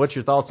 what's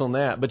your thoughts on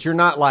that? But you're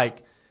not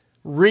like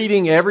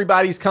reading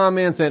everybody's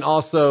comments and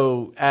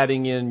also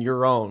adding in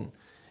your own.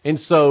 And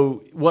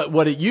so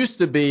what it used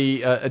to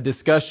be a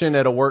discussion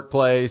at a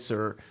workplace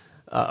or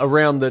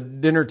around the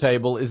dinner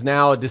table is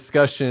now a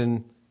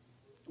discussion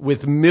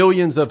with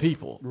millions of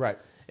people. Right.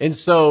 And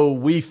so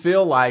we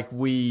feel like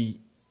we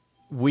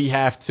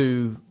have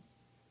to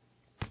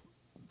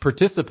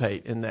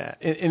participate in that.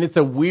 And it's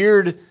a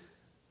weird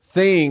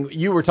thing.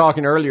 You were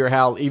talking earlier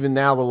how even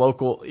now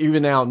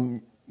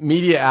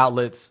media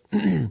outlets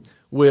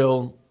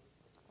will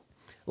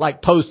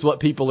like post what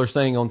people are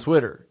saying on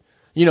Twitter.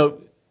 You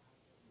know,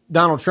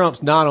 Donald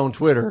Trump's not on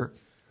Twitter,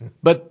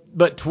 but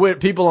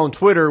people on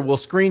Twitter will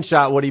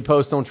screenshot what he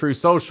posts on True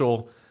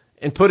Social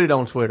and put it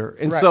on Twitter.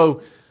 And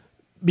so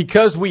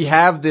because we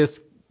have this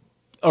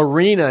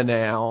arena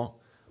now,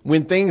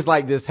 when things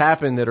like this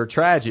happen that are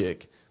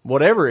tragic,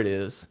 whatever it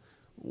is,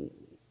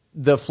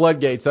 the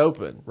floodgates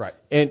open. Right.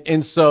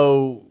 And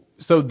so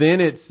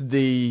then it's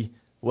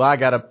I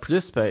got to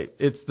participate.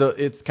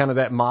 It's kind of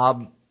that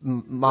mob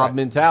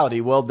mentality.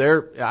 Well,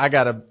 I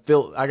got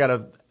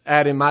to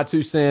add in my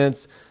 2 cents,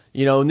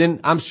 you know, and then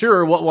I'm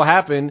sure what will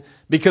happen,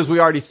 because we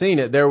already seen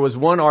it. There was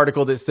one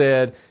article that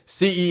said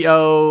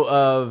CEO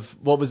of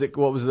what was the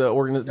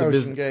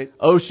organization?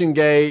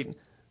 OceanGate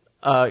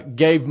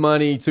gave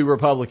money to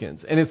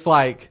Republicans. And it's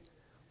like,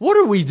 what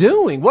are we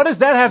doing? What does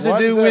that have to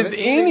do with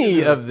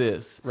any of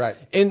this? Right.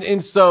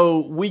 And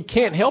so we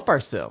can't help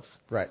ourselves.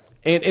 Right.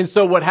 And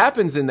so what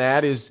happens in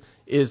that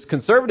is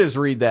conservatives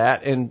read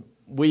that, and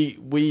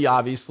we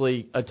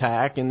obviously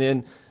attack, and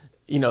then,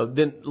 you know,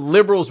 then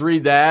liberals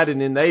read that, and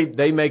then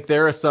they make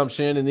their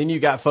assumption, and then you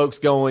got folks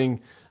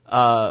going,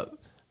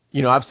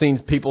 you know, I've seen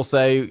people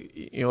say,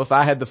 you know, if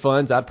I had the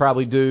funds, I'd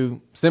probably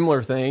do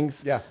similar things.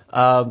 Yeah.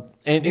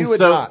 And you would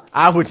so not.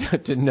 I would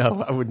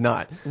no, I would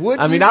not. I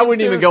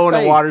wouldn't even go on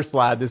a water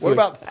slide this week. What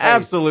about space?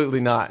 Absolutely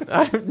not.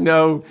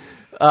 No.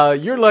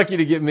 You're lucky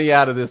to get me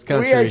out of this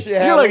country.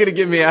 You're lucky to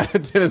get me out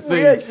of Tennessee.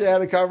 We actually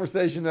had a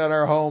conversation at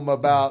our home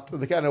about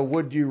the kind of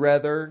would you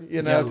rather,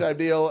 you know, type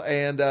deal,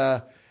 and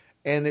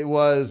it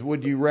was,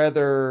 would you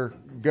rather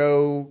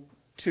go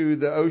to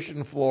the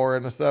ocean floor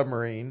in a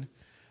submarine,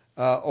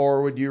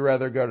 or would you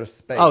rather go to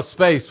space? Oh,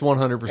 space,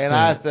 100%. And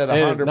I said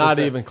 100%. Not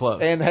even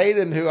close. And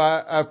Hayden, who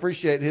I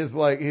appreciate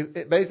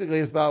basically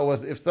his thought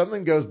was, if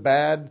something goes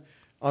bad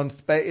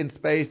in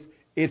space,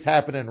 it's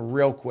happening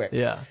real quick.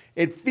 Yeah.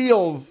 It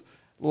feels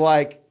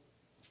like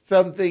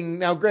something.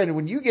 Now, granted,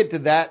 when you get to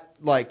that,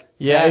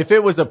 if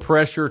it was a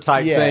pressure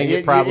type thing,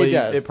 it probably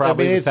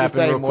was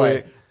happening real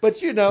quick. But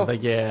you know,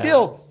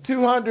 still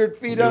 200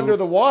 feet under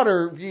the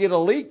water, you get a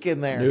leak in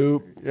there.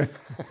 Nope.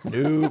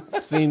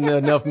 Seen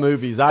enough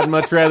movies.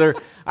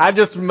 I'd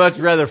just much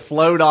rather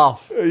float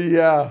off.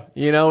 Yeah.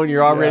 You know, and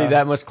you're already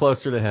that much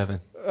closer to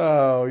heaven.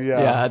 Oh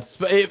yeah.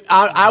 Yeah.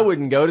 I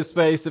wouldn't go to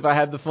space if I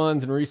had the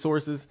funds and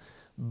resources,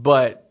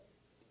 but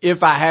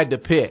if I had to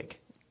pick,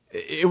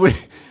 it would.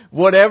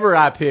 Whatever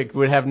I picked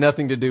would have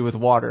nothing to do with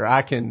water.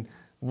 I can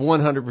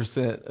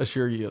 100%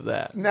 assure you of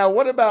that. Now,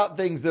 what about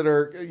things that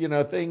are, you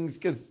know,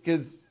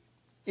 because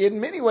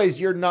in many ways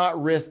you're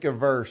not risk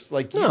averse.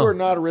 Like you are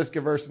not risk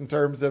averse in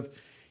terms of,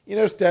 you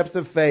know, steps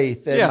of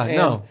faith.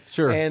 And,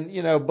 sure. And,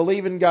 you know,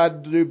 believe in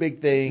God to do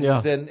big things.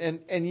 Yeah.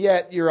 And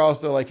yet you're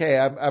also like, hey,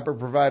 I'm a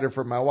provider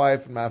for my wife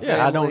and my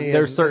family. Yeah,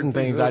 there's certain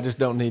things I just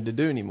don't need to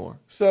do anymore.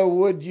 So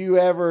would you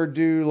ever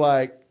do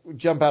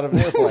jump out of an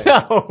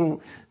airplane?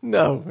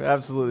 No,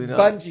 absolutely not.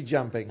 Bungee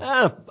jumping?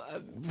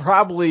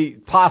 Possibly.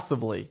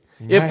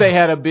 Right. If they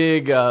had a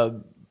big, I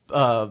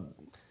was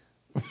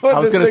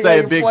going to say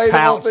a big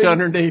pouch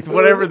underneath,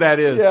 whatever that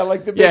is. Yeah,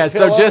 like the big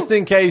pillow? So just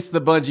in case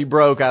the bungee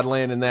broke, I'd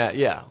land in that.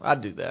 Yeah,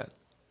 I'd do that.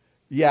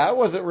 Yeah, I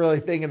wasn't really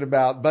thinking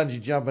about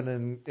bungee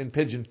jumping in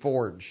Pigeon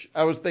Forge.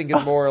 I was thinking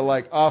more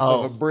off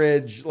of a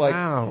bridge,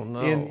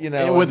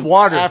 with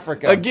water.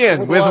 Africa.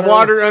 Again, with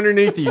water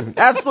underneath you.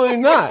 Absolutely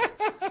not.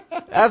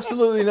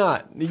 Absolutely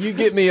not. You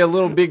get me a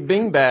little big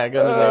beanbag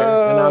under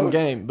there, and I'm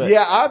game. But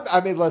yeah, I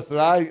mean, listen,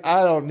 I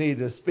don't need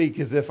to speak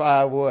as if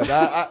I would.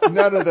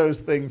 None of those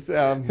things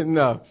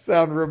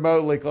sound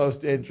remotely close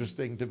to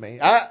interesting to me.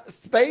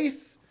 Space.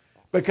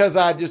 Because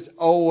I just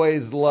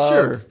always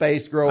loved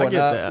space growing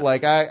up. That.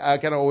 Like I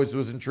kind of always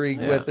was intrigued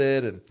with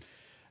it,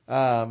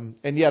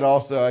 and yet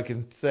also I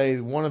can say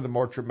one of the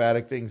more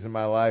traumatic things in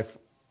my life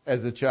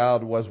as a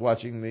child was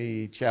watching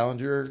the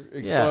Challenger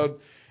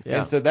explode.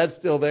 Yeah. And so that's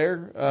still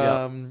there.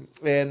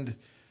 And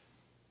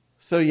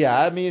so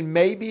I mean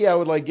maybe I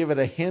would give it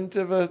a hint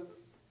of a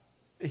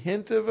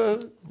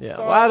Yeah.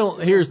 Well,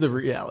 here's the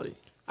reality.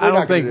 I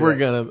don't think we're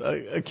going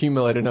to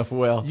accumulate enough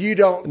wealth. You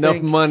don't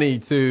enough money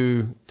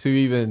to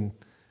even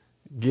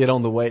get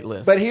on the wait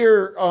list. But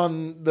here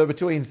on the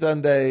Between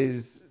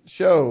Sundays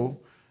show,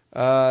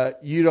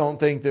 you don't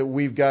think that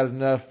we've got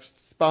enough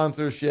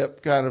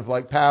sponsorship kind of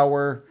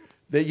power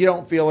that you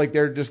don't feel like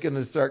they're just going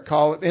to start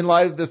calling. In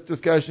light of this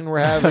discussion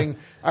we're having,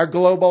 our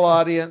global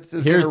audience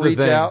is going to reach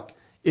out.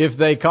 If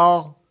they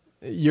call,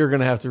 you're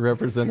going to have to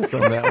represent us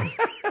on that one.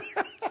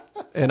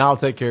 And I'll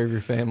take care of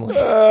your family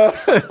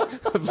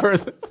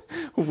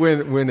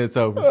when it's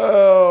over.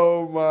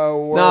 Oh my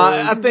word!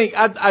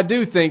 No, I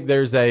do think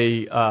there's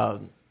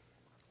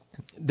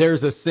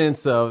there's a sense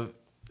of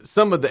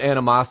some of the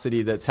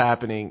animosity that's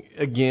happening,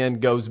 again,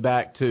 goes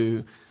back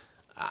to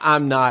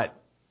I'm not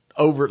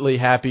overtly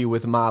happy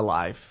with my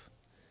life,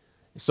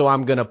 so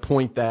I'm going to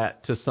point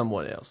that to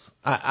someone else.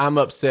 I'm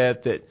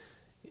upset that,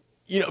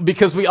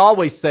 because we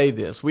always say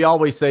this. We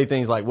always say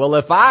things like, well,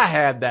 if I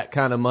had that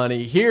kind of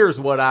money, here's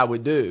what I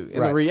would do.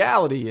 And the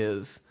reality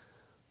is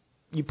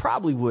you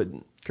probably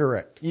wouldn't.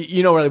 Correct.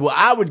 Well,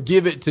 I would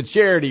give it to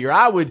charity, or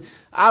I would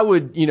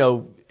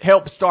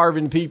help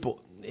starving people.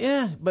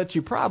 Yeah, but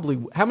you probably,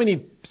 how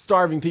many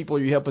starving people are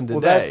you helping today?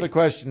 Well, that's the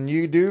question.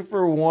 You do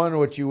for one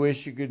what you wish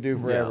you could do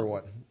for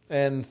everyone.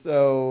 And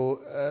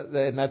so,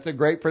 and that's a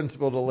great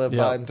principle to live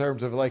by in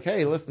terms of like,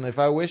 hey, listen, if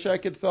I wish I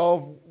could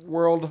solve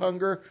world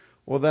hunger,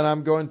 well, then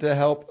I'm going to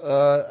help.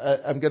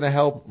 I'm going to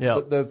help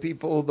the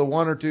people, the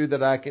one or two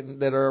that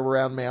are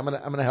around me. I'm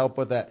going to help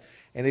with that.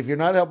 And if you're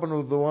not helping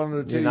with the one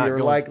or two, you're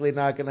likely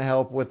not going to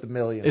help with the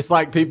millions. It's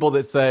like people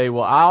that say,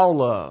 well,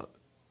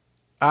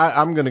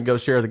 I'm going to go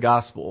share the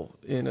gospel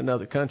in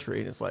another country.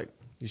 And it's like,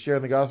 you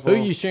sharing the gospel?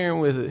 Who are you sharing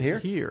with it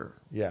here?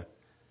 Yeah.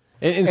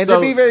 And so, to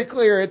be very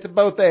clear, it's a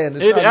both and.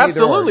 It's not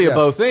absolutely a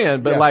both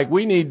and, but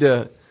we need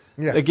to,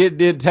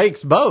 it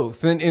takes both.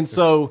 And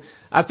so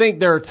I think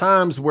there are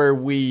times where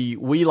we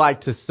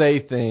like to say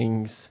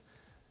things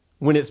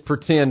when it's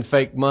pretend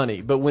fake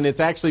money, but when it's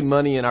actually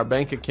money in our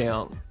bank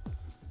account,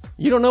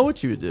 you don't know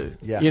what you would do.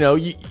 Yeah.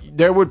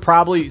 There would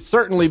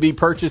certainly be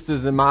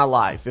purchases in my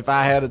life if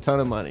I had a ton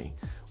of money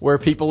where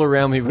people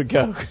around me would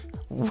go,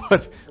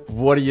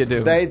 What are you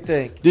doing? They'd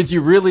think, did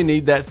you really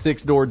need that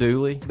 6-door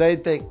dually?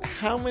 They'd think,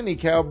 how many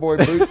cowboy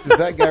boots does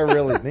that guy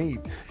really need?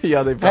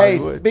 Yeah, they probably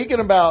would. Speaking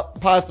about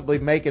possibly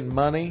making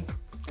money,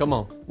 come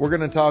on. We're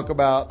going to talk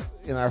about,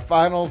 in our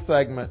final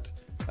segment,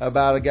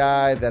 about a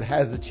guy that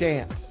has a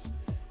chance,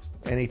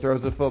 and he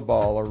throws a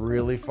football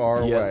really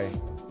far away.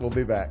 We'll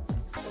be back.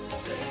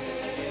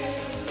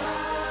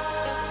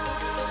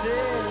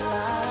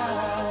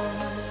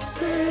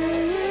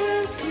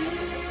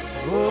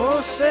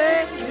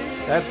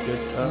 That's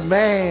good stuff.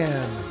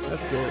 Man,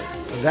 that's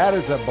good. That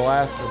is a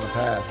blast from the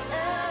past.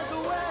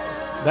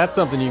 That's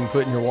something you can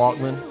put in your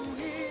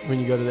Walkman when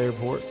you go to the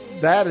airport.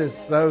 That is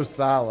so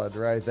solid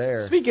right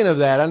there. Speaking of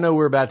that, I know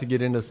we're about to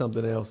get into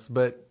something else,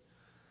 but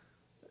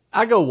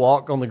I go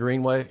walk on the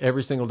Greenway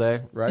every single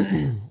day.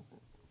 Right.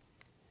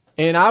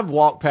 And I've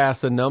walked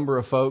past a number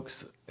of folks,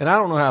 and I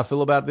don't know how I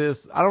feel about this.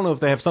 I don't know if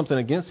they have something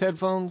against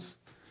headphones,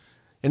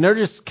 and they're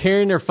just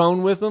carrying their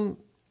phone with them,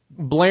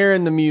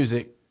 blaring the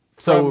music.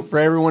 So for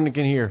everyone that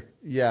can hear.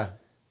 Yeah.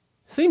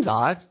 Seems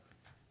odd.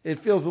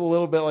 It feels a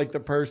little bit like the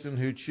person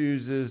who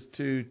chooses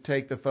to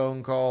take the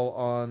phone call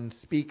on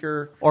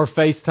speaker. Or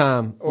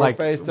FaceTime. Or like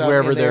FaceTime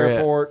wherever in the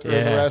airport or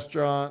in the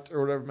restaurant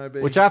or whatever it may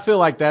be. Which I feel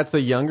like that's a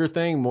younger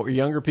thing. More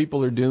younger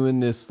people are doing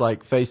this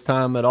like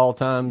FaceTime at all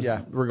times,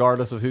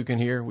 regardless of who can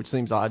hear, which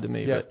seems odd to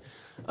me. Yeah.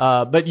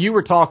 But you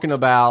were talking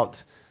about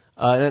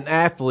an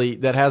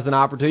athlete that has an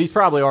opportunity. He's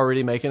probably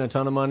already making a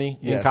ton of money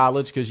in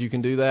college because you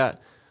can do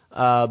that.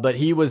 But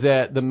he was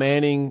at the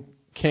Manning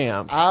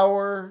camp.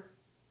 Our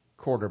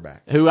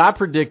quarterback. Who I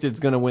predicted is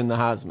going to win the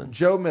Heisman.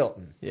 Joe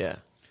Milton. Yeah.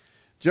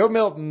 Joe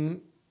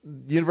Milton,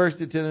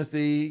 University of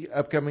Tennessee,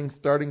 upcoming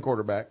starting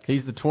quarterback.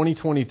 He's the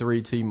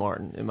 2023 T.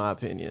 Martin, in my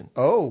opinion.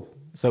 Oh.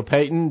 So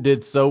Peyton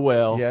did so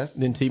well. Yes.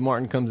 Then T.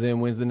 Martin comes in,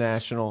 wins the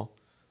national.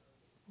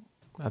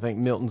 I think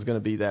Milton's going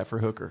to be that for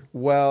Hooker.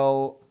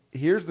 Well,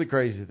 here's the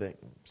crazy thing.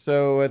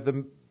 So at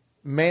the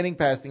Manning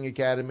Passing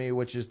Academy,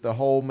 which is the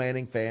whole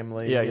Manning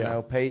family, you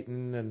know,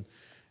 Peyton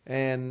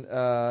and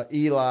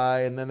Eli,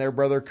 and then their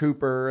brother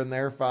Cooper, and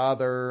their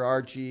father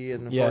Archie,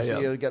 and of course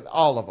you get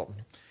all of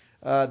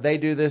them. They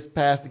do this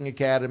passing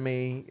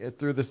academy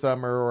through the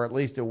summer, or at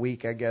least a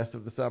week, I guess,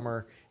 of the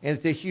summer, and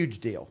it's a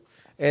huge deal.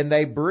 And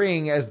they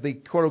bring as the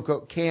quote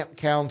unquote camp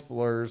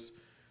counselors,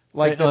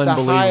 like the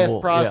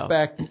highest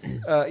prospect.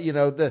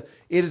 It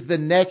is the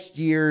next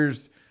year's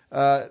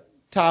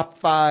top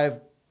 5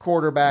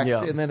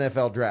 quarterbacks in the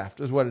NFL draft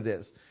is what it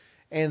is.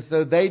 And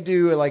so they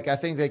do, like, I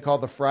think they call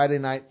the Friday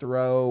night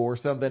throw or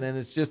something, and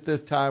it's just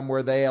this time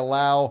where they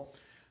allow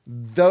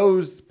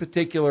those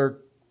particular,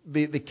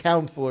 the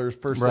counselors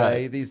per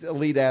se, these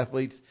elite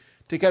athletes,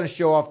 to kind of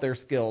show off their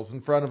skills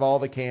in front of all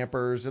the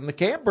campers. And the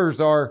campers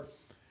are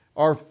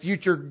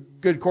future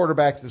good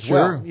quarterbacks as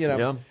well, you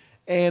know.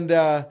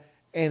 Yeah.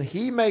 And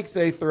he makes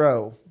a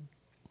throw.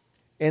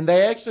 And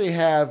they actually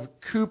have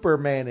Cooper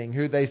Manning,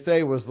 who they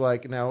say was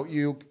like, now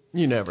you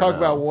never talk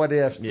about what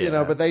ifs,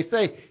 but they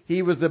say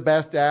he was the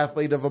best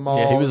athlete of them all.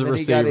 Yeah, he was a receiver.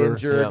 He got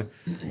injured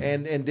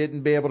and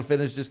didn't be able to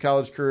finish his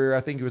college career.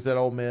 I think he was at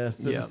Ole Miss.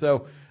 And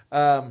so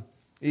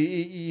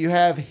you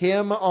have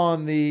him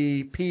on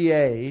the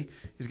PA.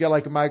 He's got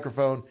like a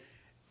microphone.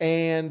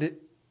 And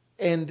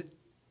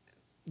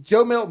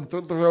Joe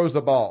Milton throws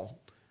the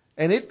ball.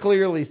 And it's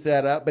clearly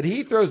set up, but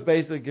he throws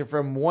basically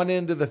from one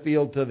end of the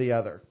field to the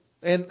other.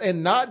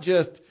 And not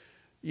just,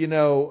 from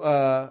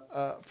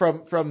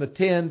the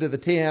 10 to the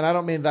 10. I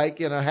don't mean like,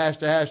 hash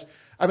to hash.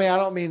 I mean, I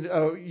don't mean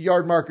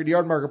yard marker to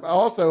yard marker, but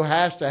also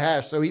hash to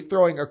hash. So he's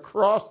throwing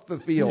across the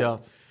field.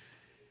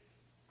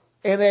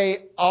 and a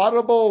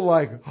audible,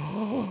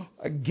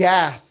 a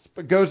gasp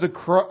goes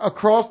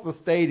across the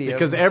stadium.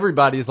 Because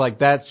everybody's like,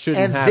 that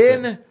shouldn't happen.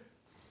 And then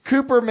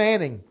Cooper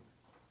Manning,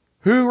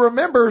 who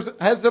remembers,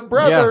 has a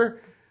brother,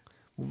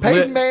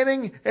 Peyton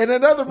Manning, and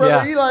another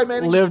brother, Eli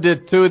Manning. Lived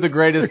at two of the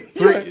greatest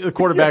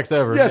quarterbacks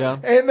ever. Yeah.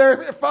 And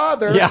their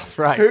father,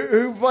 right.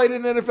 who played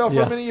in the NFL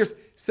for many years,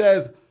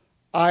 says,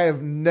 I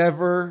have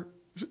never,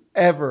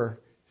 ever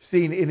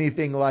seen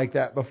anything like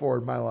that before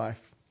in my life.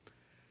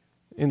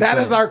 Insane. That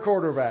is our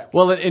quarterback.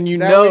 Well, and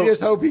now we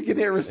just hope he can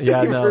hit receivers.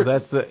 Yeah,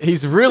 no,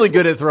 he's really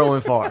good at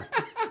throwing far.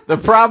 The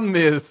problem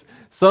is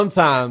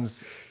sometimes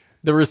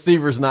the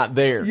receiver's not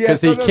there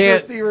because he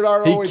can't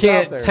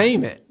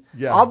tame it.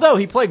 Yeah. Although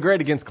he played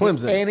great against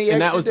Clemson,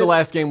 and that was the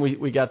last game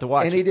we got to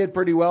watch. And he did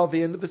pretty well at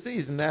the end of the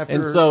season after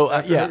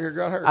Hooker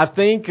got hurt.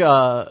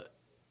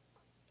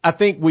 I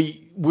think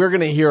we're going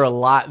to hear a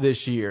lot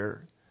this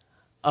year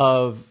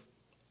of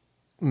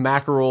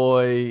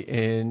McElroy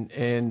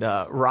and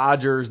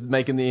Rodgers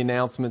making the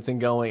announcements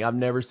and going, I've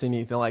never seen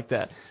anything like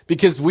that.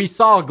 Because we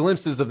saw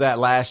glimpses of that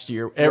last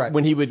year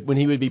when he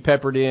would be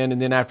peppered in,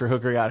 and then after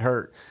Hooker got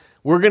hurt.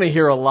 We're going to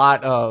hear a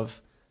lot of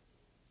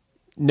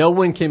no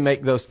one can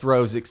make those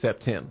throws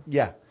except him.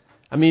 Yeah.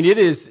 I mean, it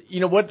is,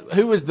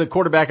 who was the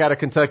quarterback out of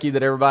Kentucky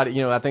that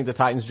everybody, I think the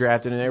Titans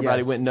drafted and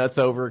everybody went nuts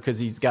over because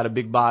he's got a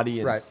big body.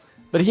 And,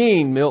 but he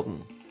ain't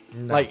Milton.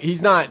 No.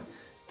 He's not,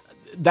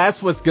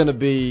 that's what's going to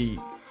be.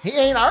 He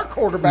ain't our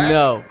quarterback.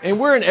 No. And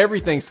we're in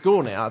everything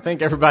school now. I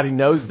think everybody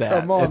knows that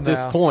at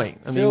this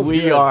point. I mean,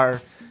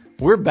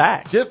 we're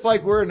back. Just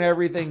like we're in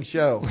everything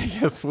show.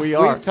 Yes, we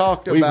are.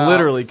 We've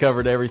literally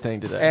covered everything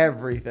today.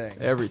 Everything.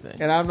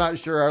 Everything. And I'm not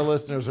sure our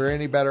listeners are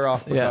any better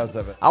off because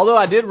of it. Although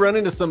I did run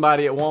into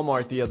somebody at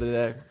Walmart the other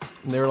day,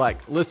 and they were like,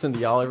 listen to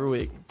y'all every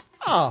week.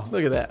 Oh.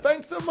 Look at that.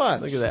 Thanks so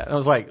much. Look at that. And I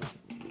was like,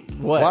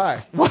 what?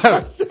 Why? What?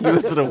 You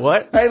listen to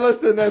what? Hey,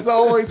 listen, as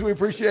always, we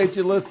appreciate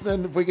you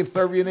listening. If we can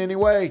serve you in any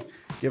way,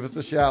 give us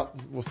a shout.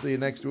 We'll see you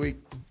next week.